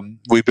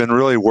 We've been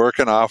really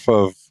working off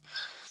of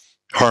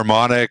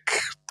harmonic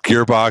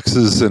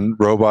gearboxes and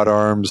robot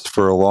arms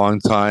for a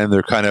long time.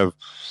 They're kind of,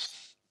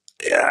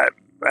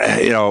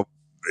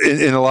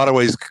 in a lot of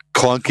ways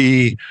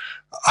clunky,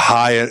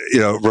 high,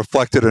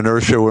 reflected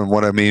inertia. And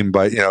what I mean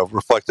by,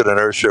 reflected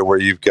inertia, where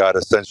you've got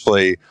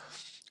essentially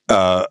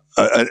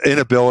an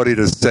inability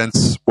to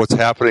sense what's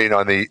happening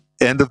on the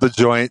end of the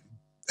joint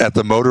at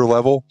the motor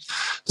level.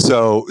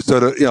 So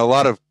a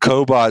lot of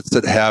cobots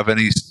that have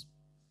any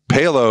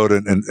payload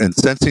and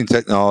sensing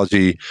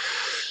technology,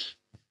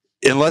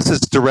 unless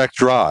it's direct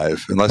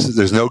drive, unless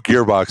there's no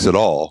gearbox at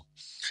all,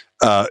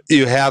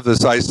 you have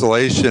this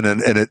isolation,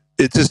 and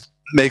it just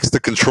makes the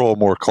control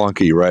more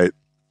clunky, right?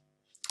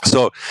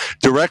 So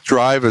direct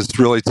drive is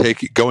really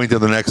going to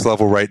the next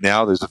level right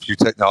now. There's a few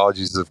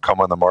technologies that have come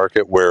on the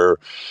market where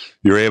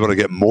you're able to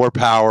get more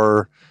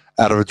power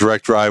out of a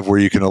direct drive, where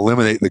you can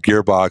eliminate the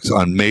gearbox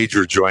on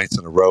major joints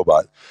in a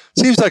robot.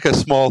 Seems like a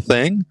small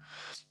thing,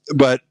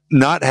 but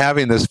not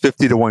having this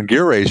 50-to-1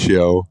 gear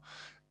ratio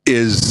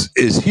is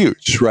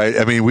huge, right?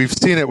 I mean, we've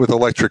seen it with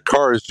electric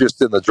cars,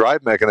 just in the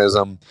drive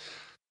mechanism.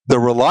 The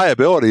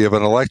reliability of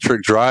an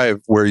electric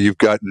drive where you've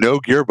got no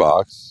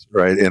gearbox,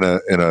 right, in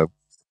a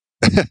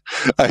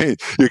I mean,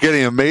 you're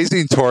getting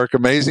amazing torque,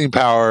 amazing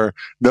power,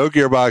 no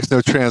gearbox,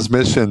 no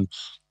transmission,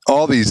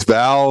 all these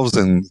valves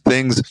and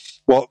things.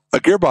 Well, a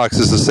gearbox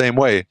is the same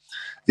way.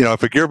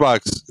 If a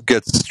gearbox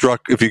gets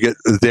struck, if you get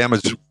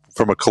damage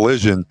from a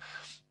collision,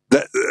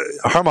 that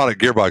harmonic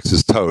gearbox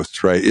is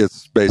toast, right?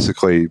 It's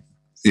basically,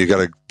 you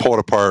got to pull it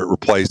apart,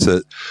 replace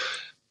it.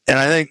 And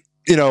I think,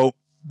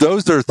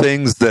 those are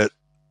things that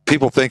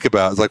people think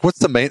about. It's like, what's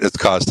the maintenance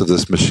cost of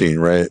this machine,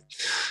 right?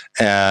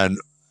 And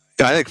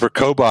I think for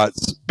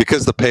cobots,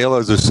 because the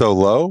payloads are so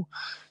low,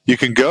 you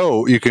can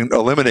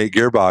eliminate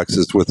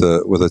gearboxes with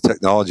a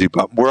technology,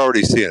 but we're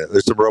already seeing it.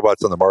 There's some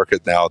robots on the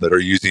market now that are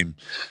using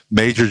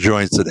major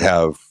joints that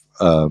have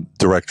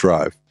direct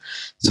drive.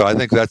 So I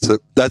think that's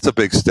a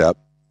big step.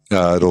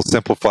 It'll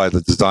simplify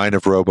the design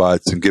of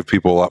robots and give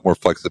people a lot more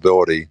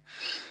flexibility.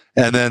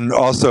 And then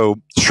also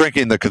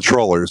shrinking the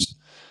controllers.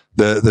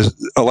 The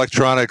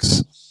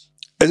electronics,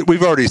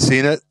 we've already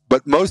seen it,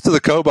 but most of the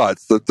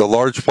cobots, the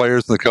large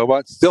players in the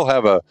cobots, still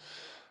have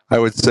I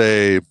would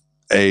say,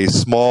 a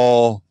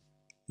small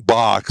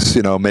box,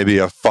 maybe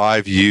a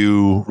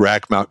 5U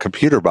rack mount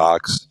computer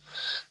box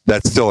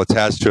that's still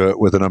attached to it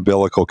with an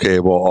umbilical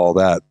cable, all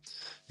that.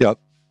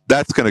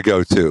 That's going to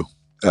go too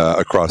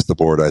across the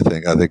board, I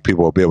think. I think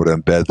people will be able to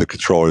embed the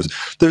controllers.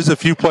 There's a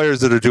few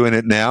players that are doing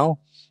it now,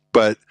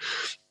 but,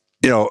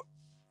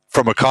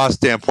 from a cost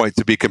standpoint,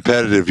 to be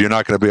competitive, you're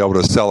not going to be able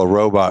to sell a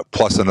robot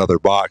plus another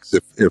box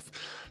if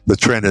the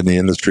trend in the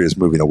industry is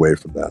moving away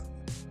from that.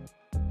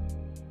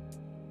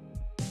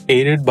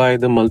 Aided by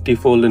the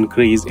multifold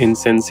increase in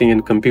sensing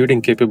and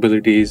computing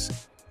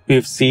capabilities,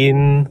 we've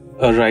seen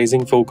a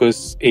rising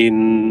focus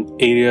in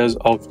areas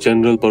of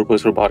general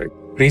purpose robotics.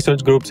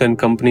 Research groups and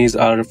companies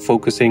are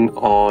focusing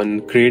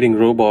on creating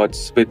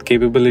robots with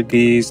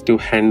capabilities to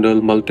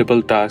handle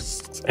multiple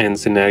tasks and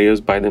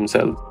scenarios by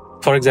themselves.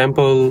 For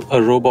example, a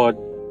robot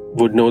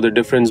would know the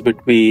difference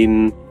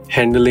between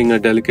handling a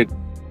delicate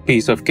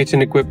piece of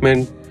kitchen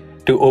equipment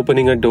to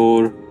opening a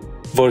door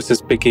versus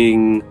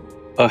picking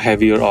a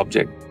heavier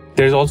object.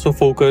 There's also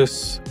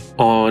focus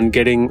on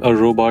getting a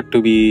robot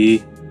to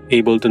be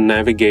able to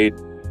navigate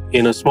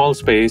in a small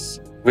space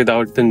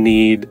without the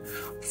need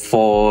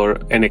for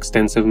an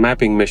extensive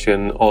mapping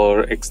mission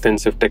or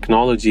extensive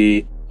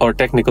technology or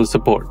technical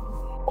support.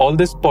 All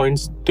this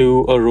points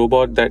to a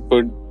robot that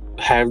would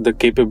have the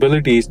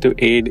capabilities to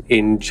aid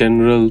in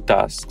general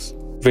tasks.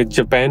 With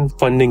Japan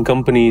funding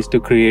companies to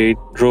create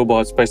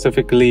robots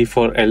specifically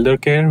for elder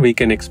care, we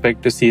can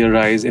expect to see a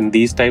rise in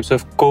these types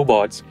of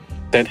cobots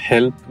that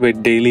help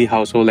with daily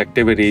household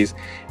activities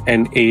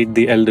and aid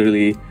the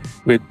elderly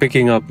with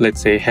picking up, let's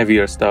say,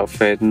 heavier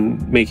stuff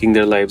and making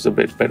their lives a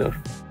bit better.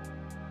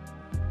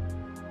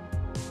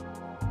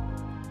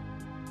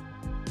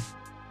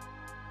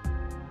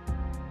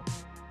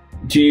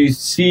 Do you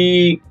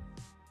see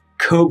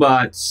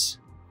cobots,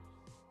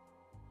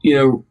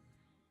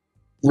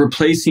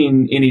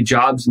 replacing any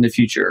jobs in the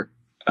future?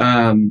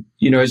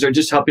 Is there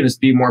just helping us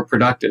be more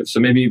productive? So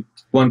maybe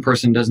one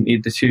person doesn't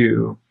need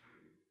to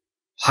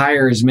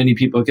hire as many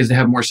people because they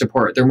have more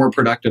support. They're more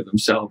productive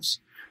themselves.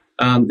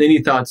 Any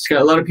thoughts?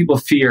 A lot of people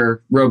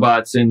fear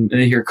robots and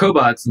they hear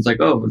cobots and it's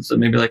like, oh, it's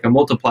maybe like a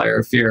multiplier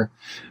of fear.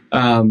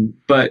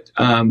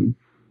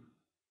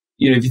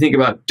 If you think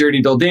about dirty,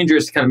 dull,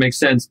 dangerous, it kind of makes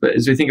sense. But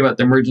as we think about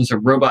the emergence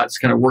of robots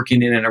kind of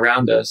working in and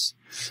around us,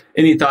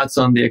 any thoughts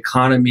on the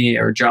economy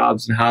or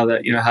jobs and how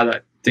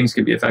that things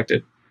could be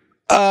affected?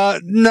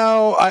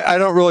 No, I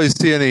don't really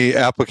see any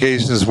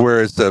applications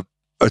where it's a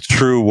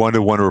true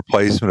one-to-one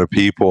replacement of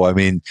people. I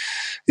mean,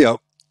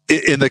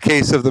 in the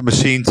case of the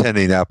machine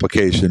tending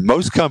application,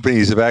 most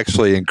companies have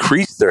actually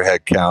increased their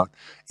headcount,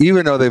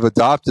 even though they've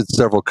adopted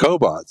several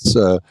cobots.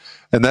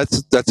 And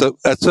that's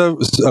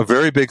a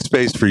very big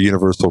space for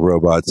universal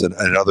robots and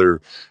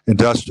other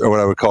what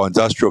I would call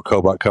industrial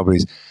cobot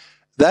companies.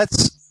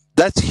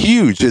 that's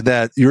huge in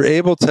that you're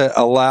able to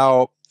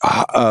allow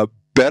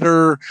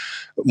better,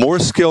 more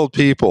skilled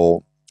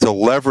people to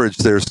leverage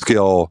their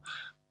skill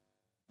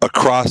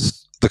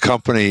across the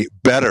company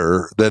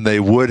better than they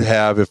would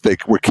have if they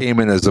came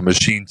in as a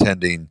machine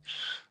tending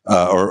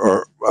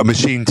or a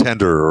machine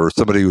tender or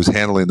somebody who's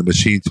handling the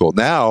machine tool.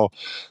 Now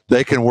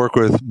they can work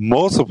with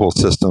multiple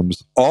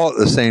systems all at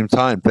the same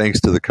time thanks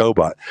to the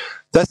Cobot.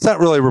 That's not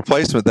really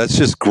replacement. That's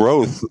just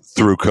growth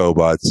through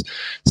Cobots.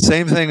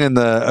 Same thing in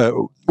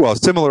the,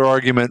 similar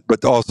argument,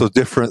 but also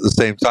different at the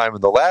same time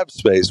in the lab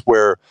space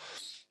where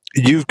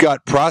you've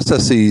got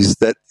processes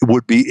that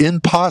would be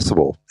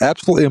impossible,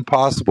 absolutely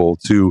impossible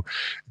to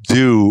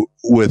do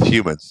with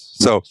humans.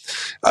 So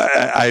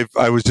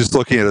I was just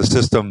looking at a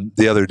system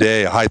the other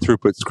day, a high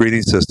throughput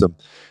screening system.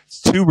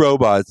 It's 2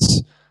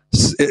 robots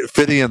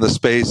fitting in the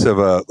space of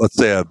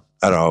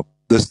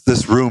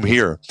this room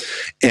here.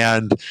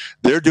 And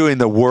they're doing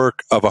the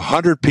work of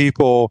 100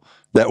 people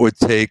that would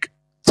take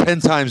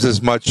 10 times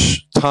as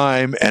much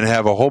time and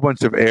have a whole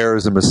bunch of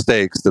errors and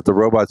mistakes that the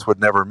robots would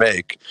never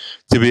make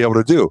to be able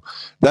to do.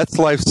 That's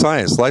life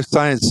science. Life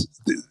science,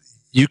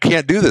 you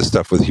can't do this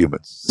stuff with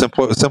humans.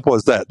 Simple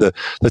as that.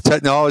 The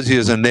technology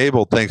is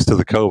enabled thanks to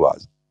the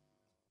Cobot.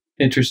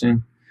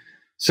 Interesting.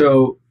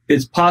 So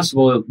it's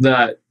possible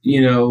that,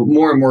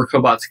 more and more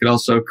cobots could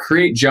also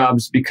create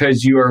jobs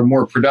because you are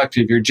more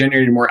productive, you're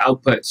generating more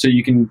output, so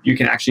you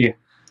can actually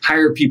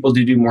hire people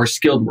to do more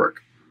skilled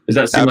work. Does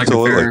that seem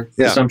Absolutely. like a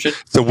fair assumption?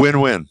 It's a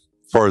win-win,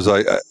 as far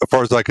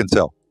as I can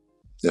tell.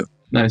 Yeah.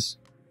 Nice.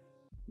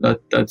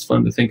 That's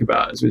fun to think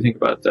about as we think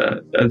about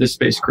this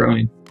space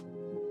growing.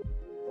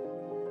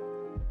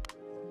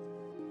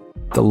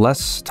 The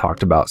less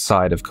talked about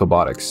side of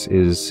Cobotics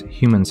is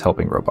humans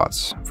helping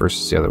robots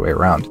versus the other way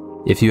around.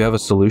 If you have a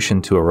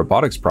solution to a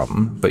robotics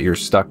problem, but you're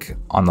stuck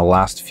on the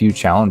last few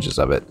challenges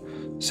of it,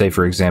 say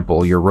for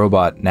example, your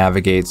robot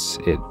navigates,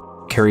 it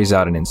carries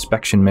out an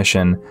inspection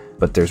mission,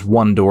 but there's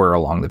one door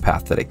along the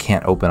path that it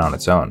can't open on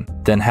its own,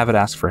 then have it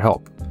ask for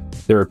help.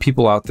 There are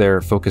people out there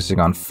focusing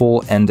on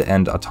full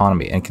end-to-end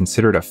autonomy and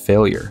consider it a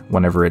failure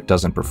whenever it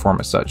doesn't perform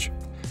as such.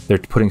 They're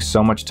putting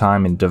so much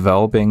time in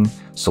developing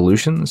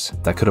solutions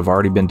that could have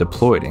already been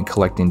deployed in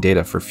collecting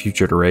data for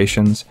future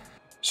iterations,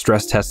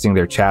 stress testing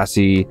their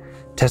chassis,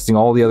 testing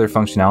all the other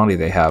functionality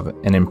they have,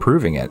 and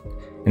improving it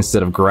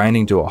instead of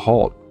grinding to a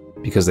halt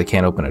because they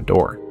can't open a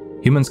door.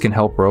 Humans can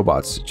help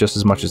robots just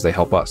as much as they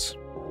help us.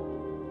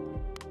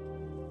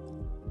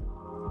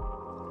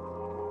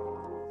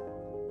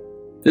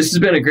 This has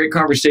been a great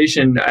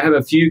conversation. I have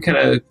a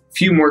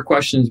few more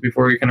questions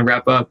before we kind of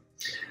wrap up.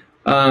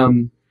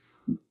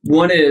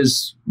 One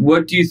is,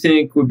 what do you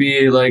think would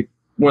be like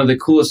one of the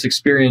coolest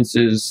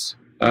experiences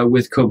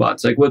with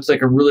Cobots? Like, what's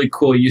like a really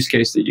cool use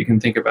case that you can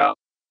think about?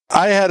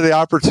 I had the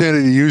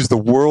opportunity to use the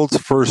world's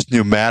first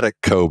pneumatic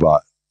Cobot,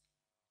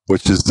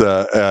 which is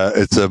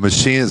it's a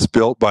machine that's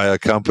built by a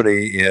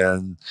company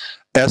in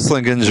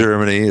Esslingen,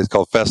 Germany. It's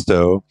called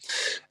Festo,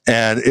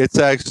 and it's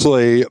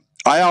actually,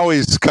 I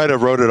always kind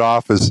of wrote it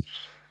off as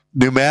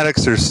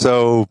pneumatics are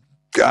so.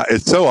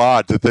 It's so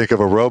odd to think of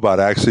a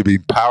robot actually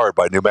being powered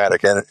by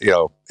pneumatic,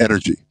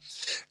 energy,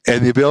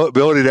 and the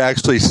ability to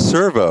actually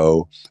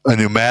servo a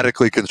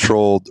pneumatically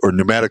controlled or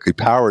pneumatically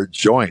powered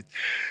joint.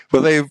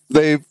 But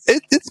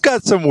it's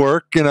got some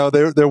work.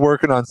 They're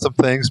working on some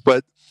things,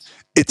 but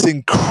it's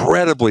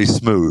incredibly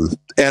smooth.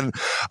 And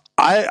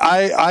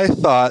I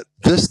thought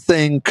this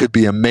thing could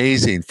be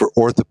amazing for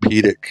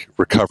orthopedic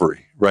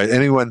recovery. Right?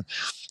 Anyone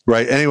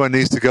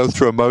needs to go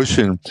through a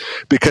motion,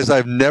 because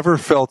I've never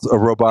felt a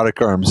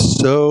robotic arm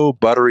so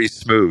buttery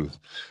smooth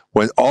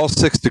when all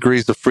 6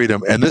 degrees of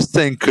freedom. And this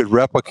thing could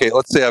replicate,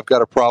 let's say I've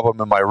got a problem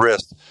in my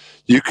wrist.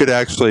 You could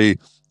actually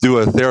do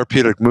a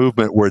therapeutic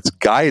movement where it's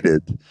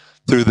guided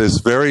through this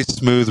very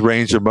smooth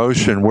range of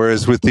motion.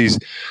 Whereas with these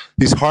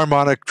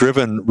harmonic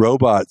driven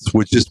robots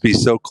would just be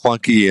so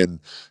clunky and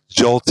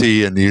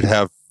jolty, and you'd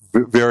have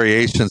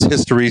variations,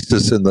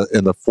 hysteresis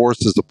in the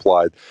forces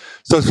applied.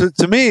 So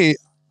to me,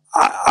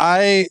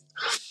 I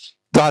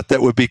thought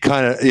that would be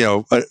kind of,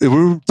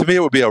 to me,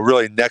 it would be a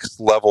really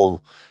next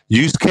level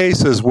use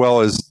case, as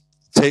well as,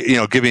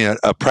 giving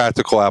a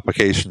practical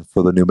application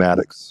for the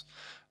pneumatics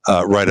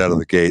right out of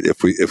the gate.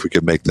 If we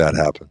could make that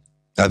happen,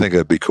 I think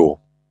that'd be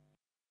cool.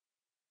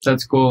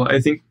 That's cool.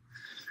 I think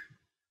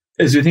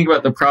as we think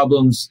about the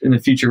problems in the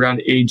future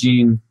around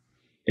aging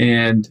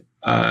and,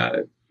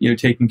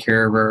 taking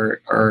care of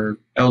our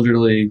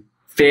elderly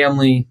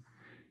family,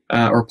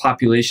 or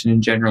population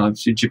in general.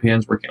 Obviously,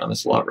 Japan's working on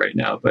this a lot right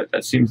now, but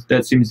that seems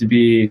to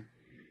be,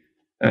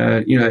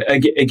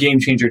 a game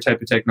changer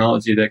type of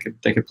technology that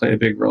could play a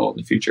big role in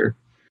the future.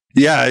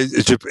 Yeah,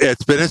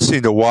 it's been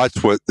interesting to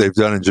watch what they've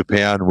done in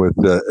Japan with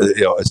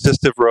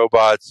assistive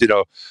robots.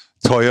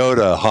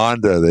 Toyota,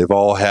 Honda, they've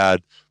all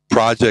had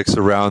projects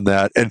around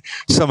that, and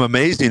some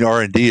amazing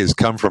R&D has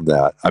come from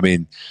that. I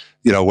mean,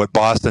 what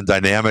Boston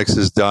Dynamics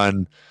has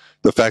done,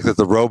 the fact that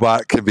the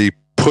robot can be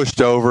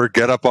pushed over,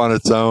 get up on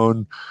its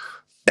own,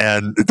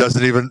 and it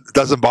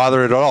doesn't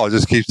bother it at all. It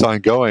just keeps on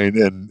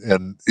going,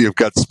 and you've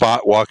got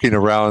Spot walking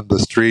around the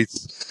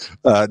streets,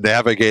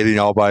 navigating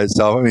all by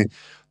itself. I mean,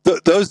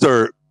 those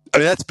are. I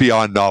mean, that's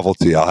beyond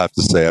novelty, I'll have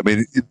to say. I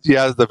mean,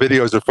 yeah, the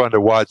videos are fun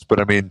to watch, but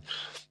I mean,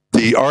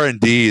 the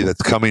R&D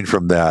that's coming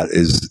from that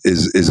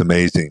is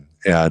amazing.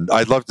 And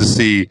I'd love to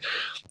see,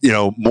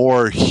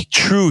 more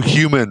true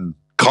human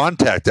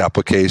contact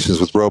applications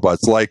with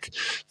robots like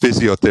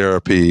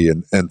physiotherapy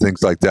and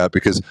things like that,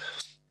 because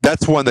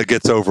that's one that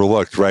gets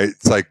overlooked, right?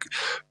 It's like,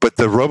 but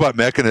the robot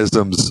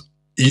mechanisms,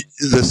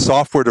 the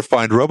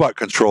software-defined robot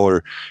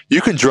controller,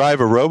 you can drive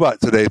a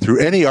robot today through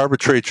any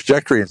arbitrary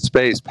trajectory in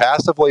space,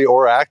 passively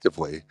or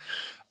actively,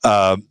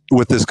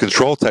 with this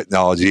control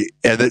technology,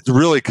 and it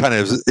really kind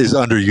of is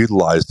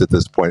underutilized at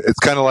this point. It's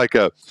kind of like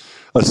a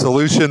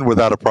solution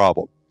without a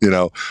problem,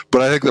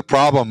 But I think the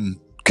problem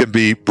can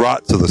be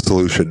brought to the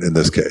solution in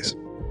this case.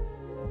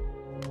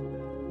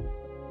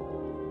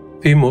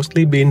 We've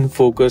mostly been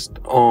focused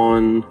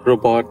on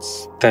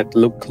robots that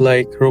look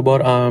like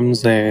robot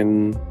arms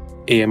and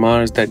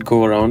AMRs that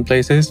go around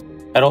places.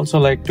 I'd also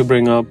like to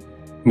bring up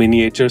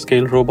miniature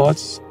scale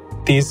robots.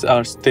 These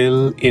are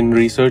still in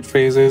research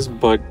phases,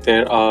 but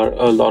there are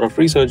a lot of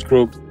research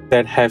groups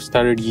that have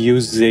started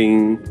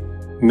using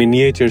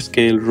miniature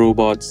scale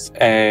robots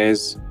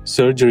as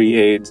surgery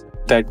aids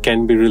that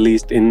can be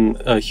released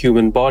in a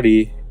human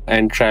body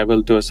and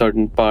travel to a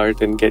certain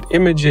part and get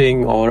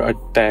imaging or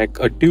attack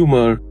a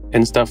tumor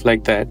and stuff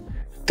like that.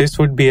 This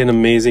would be an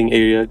amazing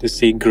area to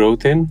see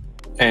growth in,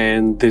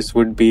 and this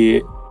would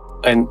be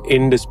an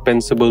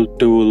indispensable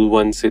tool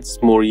once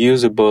it's more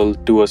usable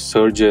to a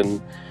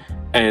surgeon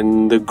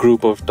and the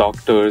group of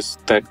doctors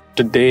that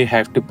today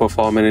have to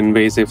perform an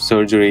invasive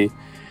surgery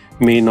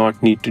may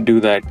not need to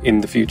do that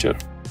in the future.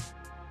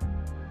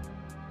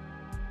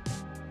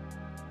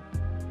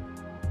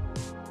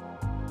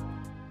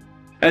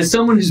 As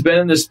someone who's been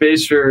in this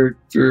space for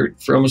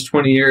almost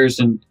 20 years,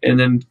 and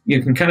then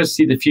you can kind of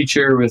see the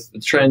future with the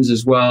trends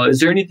as well, is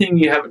there anything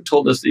you haven't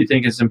told us that you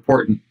think is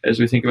important as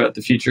we think about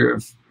the future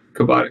of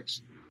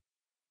Cobotics?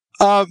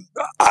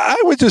 I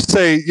would just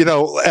say,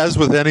 as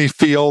with any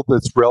field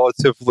that's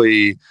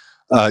relatively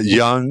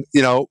young,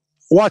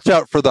 watch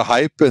out for the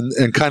hype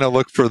and kind of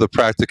look for the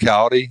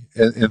practicality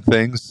in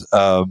things.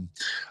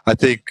 I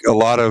think a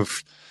lot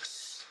of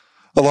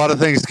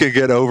things can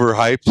get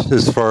overhyped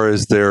as far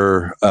as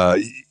their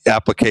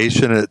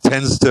application. It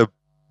tends to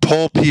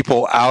pull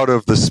people out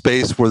of the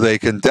space where they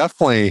can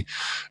definitely,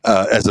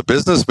 as a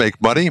business,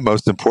 make money.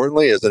 Most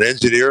importantly, as an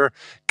engineer,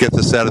 get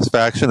the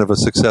satisfaction of a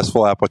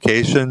successful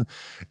application,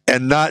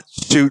 and not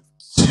shoot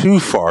too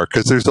far,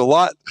 because there's a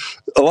lot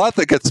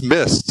that gets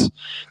missed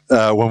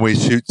when we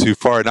shoot too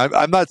far. And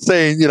I'm not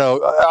saying,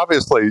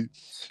 obviously,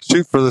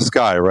 shoot for the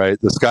sky, right?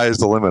 The sky is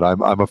the limit.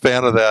 I'm a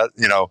fan of that.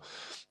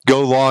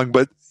 Go long,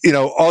 but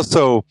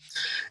also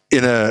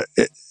in a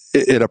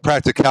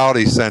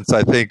practicality sense,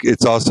 I think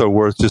it's also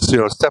worth just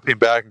stepping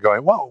back and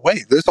going, "Well,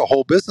 wait, there's a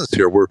whole business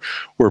here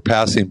we're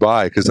passing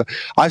by." Because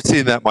I've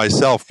seen that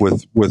myself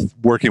with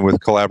working with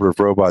collaborative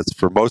robots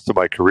for most of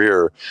my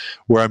career,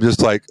 where I'm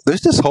just like,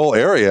 "There's this whole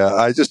area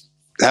I just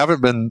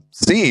haven't been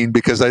seeing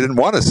because I didn't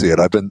want to see it.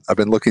 I've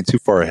been looking too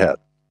far ahead."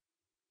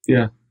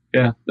 Yeah,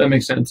 that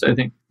makes sense. I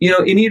think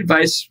any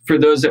advice for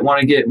those that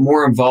want to get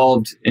more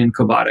involved in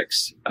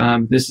Cobotics?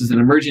 This is an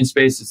emerging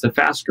space. It's a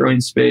fast-growing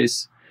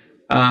space.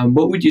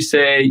 What would you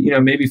say,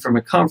 maybe from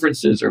a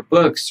conferences or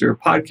books or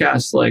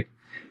podcasts, like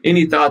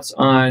any thoughts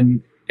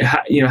on,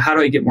 how do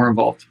I get more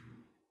involved?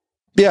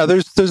 Yeah,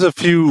 there's a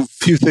few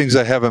things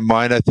I have in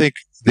mind. I think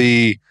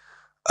the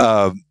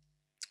one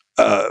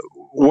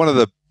of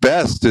the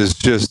best is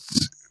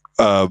just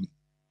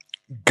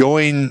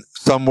going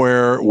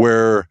somewhere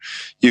where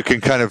you can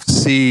kind of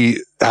see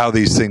how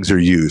these things are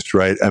used,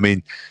 right? I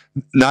mean,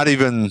 not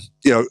even,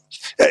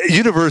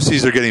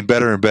 universities are getting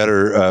better and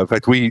better. In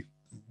fact,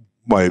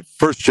 my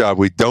first job,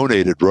 we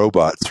donated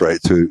robots, right,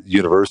 to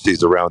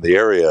universities around the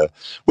area,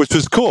 which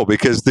was cool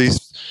because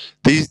these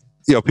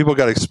people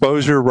got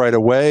exposure right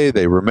away.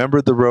 They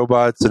remembered the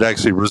robots. It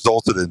actually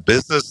resulted in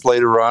business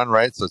later on,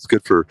 right? So it's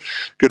good for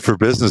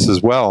business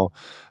as well.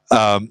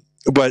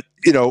 But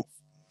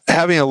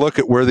having a look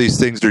at where these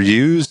things are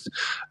used,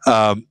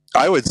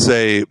 I would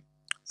say,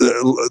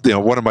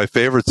 one of my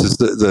favorites is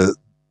the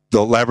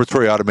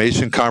laboratory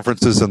automation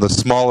conferences and the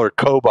smaller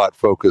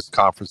Cobot-focused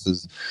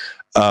conferences.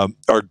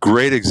 Are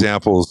great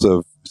examples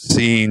of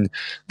seeing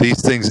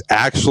these things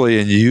actually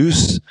in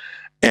use,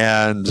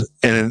 and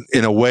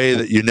in a way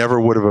that you never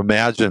would have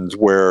imagined,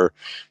 where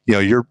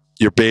you're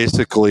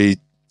basically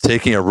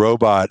taking a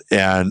robot,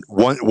 and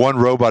one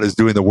robot is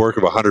doing the work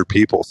of 100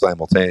 people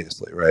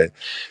simultaneously, right?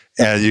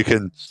 And you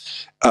can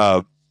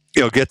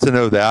get to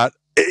know that.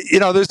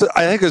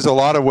 I think there's a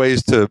lot of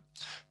ways to,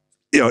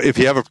 if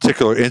you have a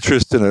particular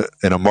interest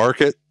in a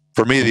market.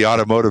 For me, the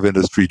automotive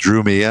industry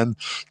drew me in.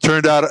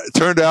 Turned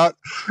out,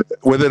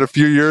 within a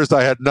few years,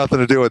 I had nothing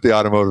to do with the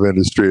automotive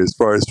industry as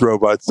far as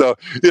robots. So,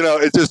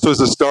 it just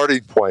was a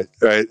starting point,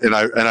 right? And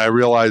I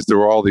realized there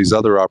were all these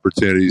other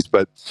opportunities,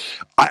 but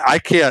I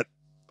can't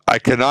I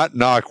cannot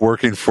knock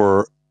working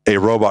for a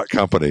robot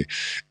company.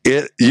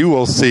 You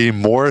will see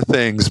more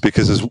things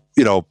because,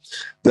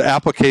 the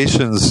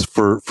applications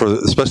for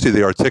especially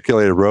the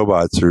articulated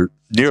robots are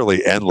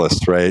nearly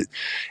endless, right?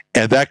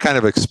 And that kind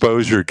of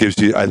exposure gives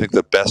you, I think,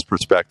 the best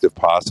perspective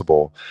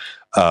possible.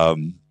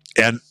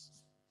 And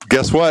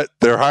guess what?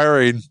 They're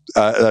hiring.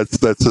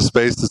 That's a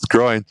space that's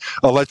growing.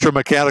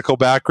 Electromechanical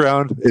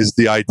background is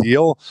the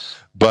ideal,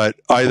 but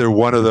either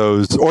one of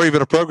those, or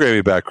even a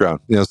programming background.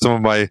 Some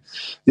of my,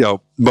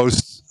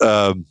 most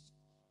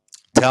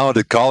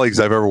talented colleagues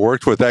I've ever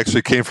worked with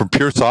actually came from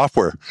pure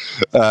software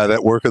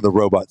that work in the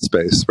robot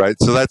space, right?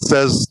 So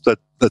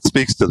that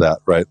speaks to that,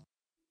 right?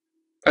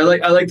 I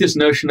like this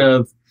notion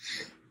of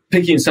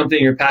picking something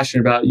you're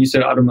passionate about. You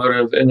said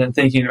automotive, and then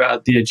thinking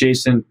about the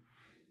adjacent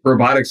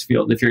robotics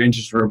field if you're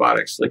interested in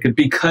robotics. Like,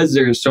 because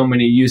there's so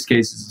many use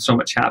cases and so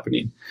much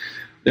happening,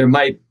 there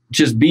might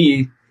just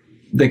be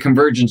the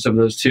convergence of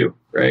those two,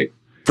 right?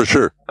 For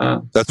sure.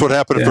 That's what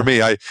happened for me.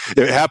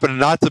 It happened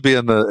not to be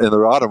in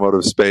the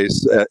automotive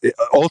space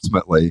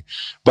ultimately,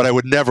 but I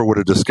would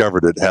have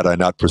discovered it had I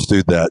not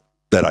pursued that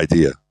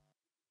idea.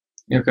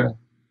 Okay.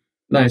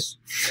 Nice.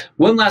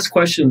 One last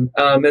question,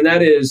 and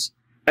that is,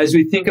 as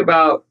we think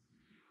about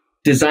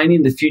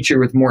designing the future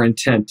with more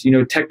intent,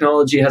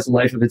 technology has a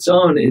life of its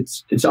own.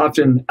 It's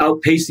often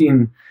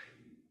outpacing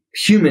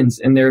humans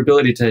in their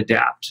ability to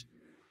adapt.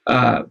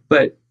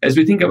 But as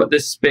we think about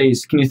this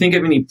space, can you think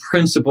of any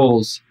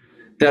principles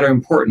that are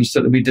important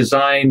so that we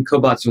design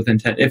cobots with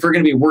intent? If we're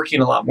going to be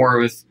working a lot more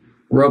with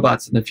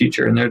robots in the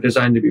future and they're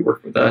designed to be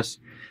working with us,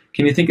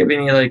 can you think of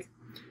any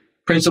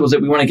principles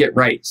that we want to get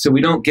right so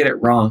we don't get it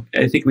wrong?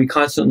 I think we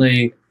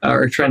constantly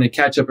are trying to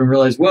catch up and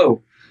realize,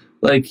 whoa,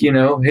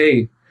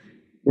 hey,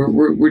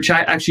 we're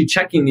actually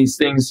checking these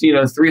things,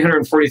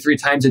 343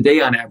 times a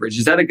day on average.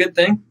 Is that a good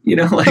thing?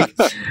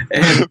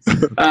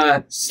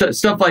 And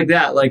stuff like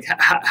that.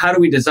 How do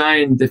we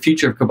design the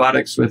future of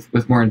cobotics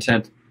with more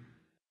intent?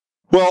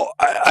 Well,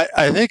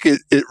 I think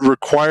it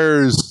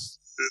requires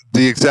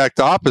the exact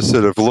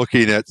opposite of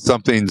looking at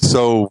something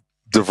so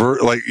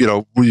diverse,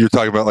 when you're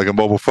talking about a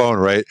mobile phone,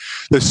 right?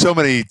 There's so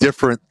many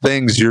different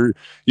things your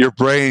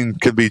brain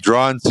can be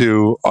drawn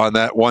to on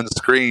that one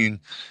screen.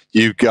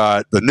 You've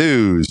got the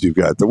news, you've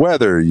got the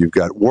weather, you've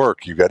got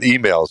work, you've got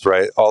emails,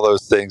 right? All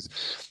those things,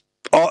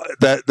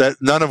 that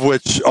none of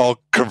which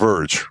all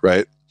converge,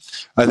 right?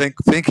 I think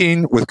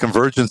thinking with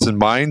convergence in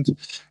mind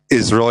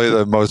is really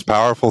the most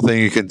powerful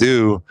thing you can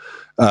do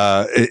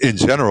in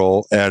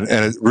general, and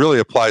it really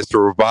applies to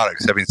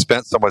robotics. Having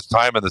spent so much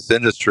time in this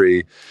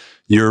industry,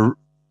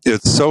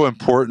 it's so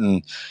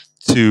important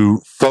to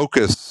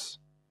focus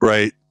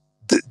right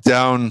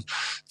down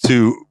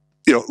to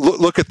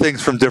look at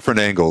things from different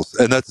angles,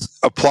 and that's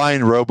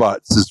applying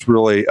robots is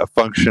really a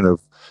function of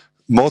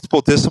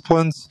multiple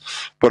disciplines,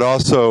 but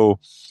also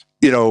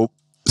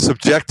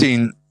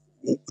subjecting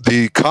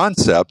the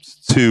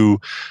concept to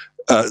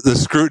the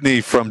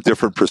scrutiny from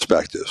different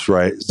perspectives,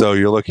 right? So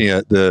you're looking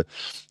at the,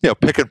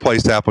 pick and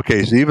place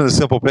application, even the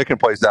simple pick and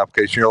place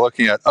application. You're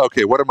looking at,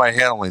 okay, what am I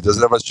handling? Does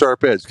it have a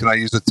sharp edge? Can I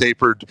use a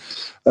tapered,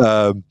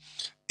 a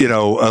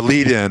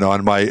lead in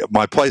on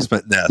my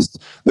placement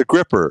nest? The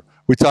gripper.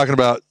 We're talking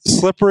about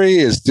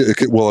slippery.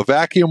 Will a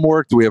vacuum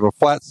work? Do we have a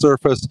flat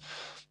surface?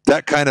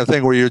 That kind of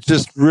thing, where you're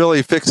just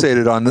really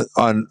fixated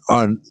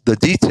on the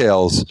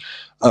details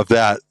of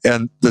that,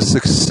 and the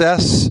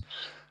success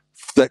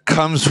that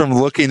comes from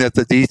looking at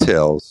the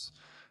details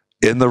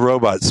in the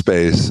robot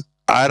space.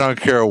 I don't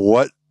care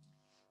what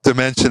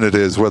dimension it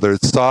is, whether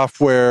it's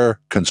software,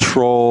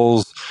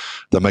 controls,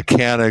 the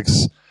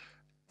mechanics,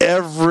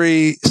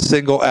 every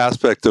single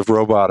aspect of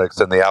robotics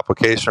and the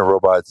application of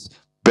robots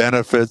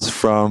benefits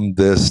from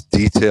this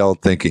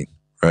detailed thinking,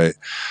 right?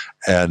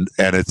 And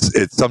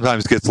it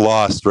sometimes gets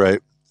lost, right?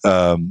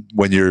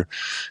 When you're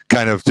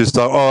kind of just,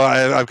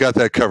 I've got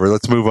that covered.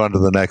 Let's move on to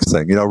the next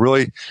thing.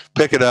 Really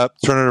pick it up,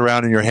 turn it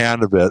around in your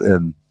hand a bit,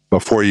 and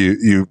before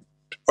you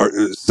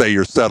say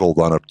you're settled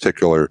on a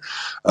particular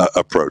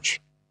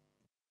approach.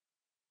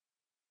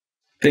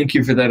 Thank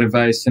you for that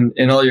advice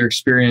and all your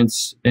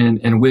experience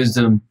and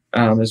wisdom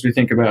as we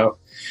think about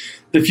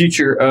the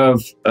future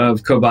of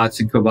cobots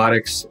and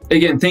cobotics.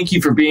 Again, thank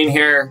you for being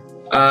here.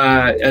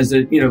 As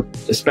a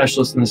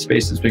specialist in the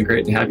space, it's been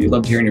great to have you.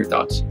 Loved hearing your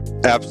thoughts.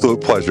 Absolute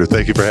pleasure.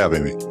 Thank you for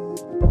having me.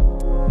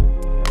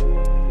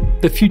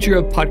 The Future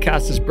of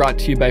Podcasts is brought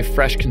to you by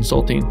Fresh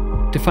Consulting.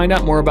 To find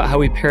out more about how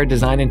we pair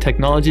design and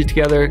technology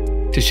together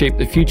to shape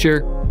the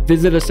future,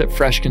 visit us at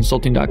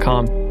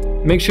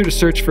freshconsulting.com. Make sure to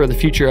search for The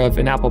Future of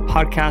in Apple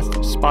Podcasts,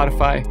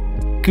 Spotify,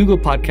 Google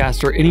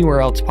Podcasts, or anywhere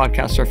else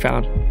podcasts are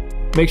found.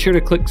 Make sure to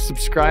click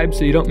subscribe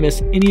so you don't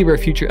miss any of our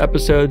future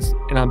episodes.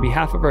 And on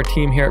behalf of our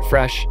team here at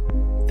Fresh,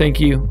 thank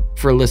you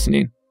for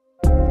listening.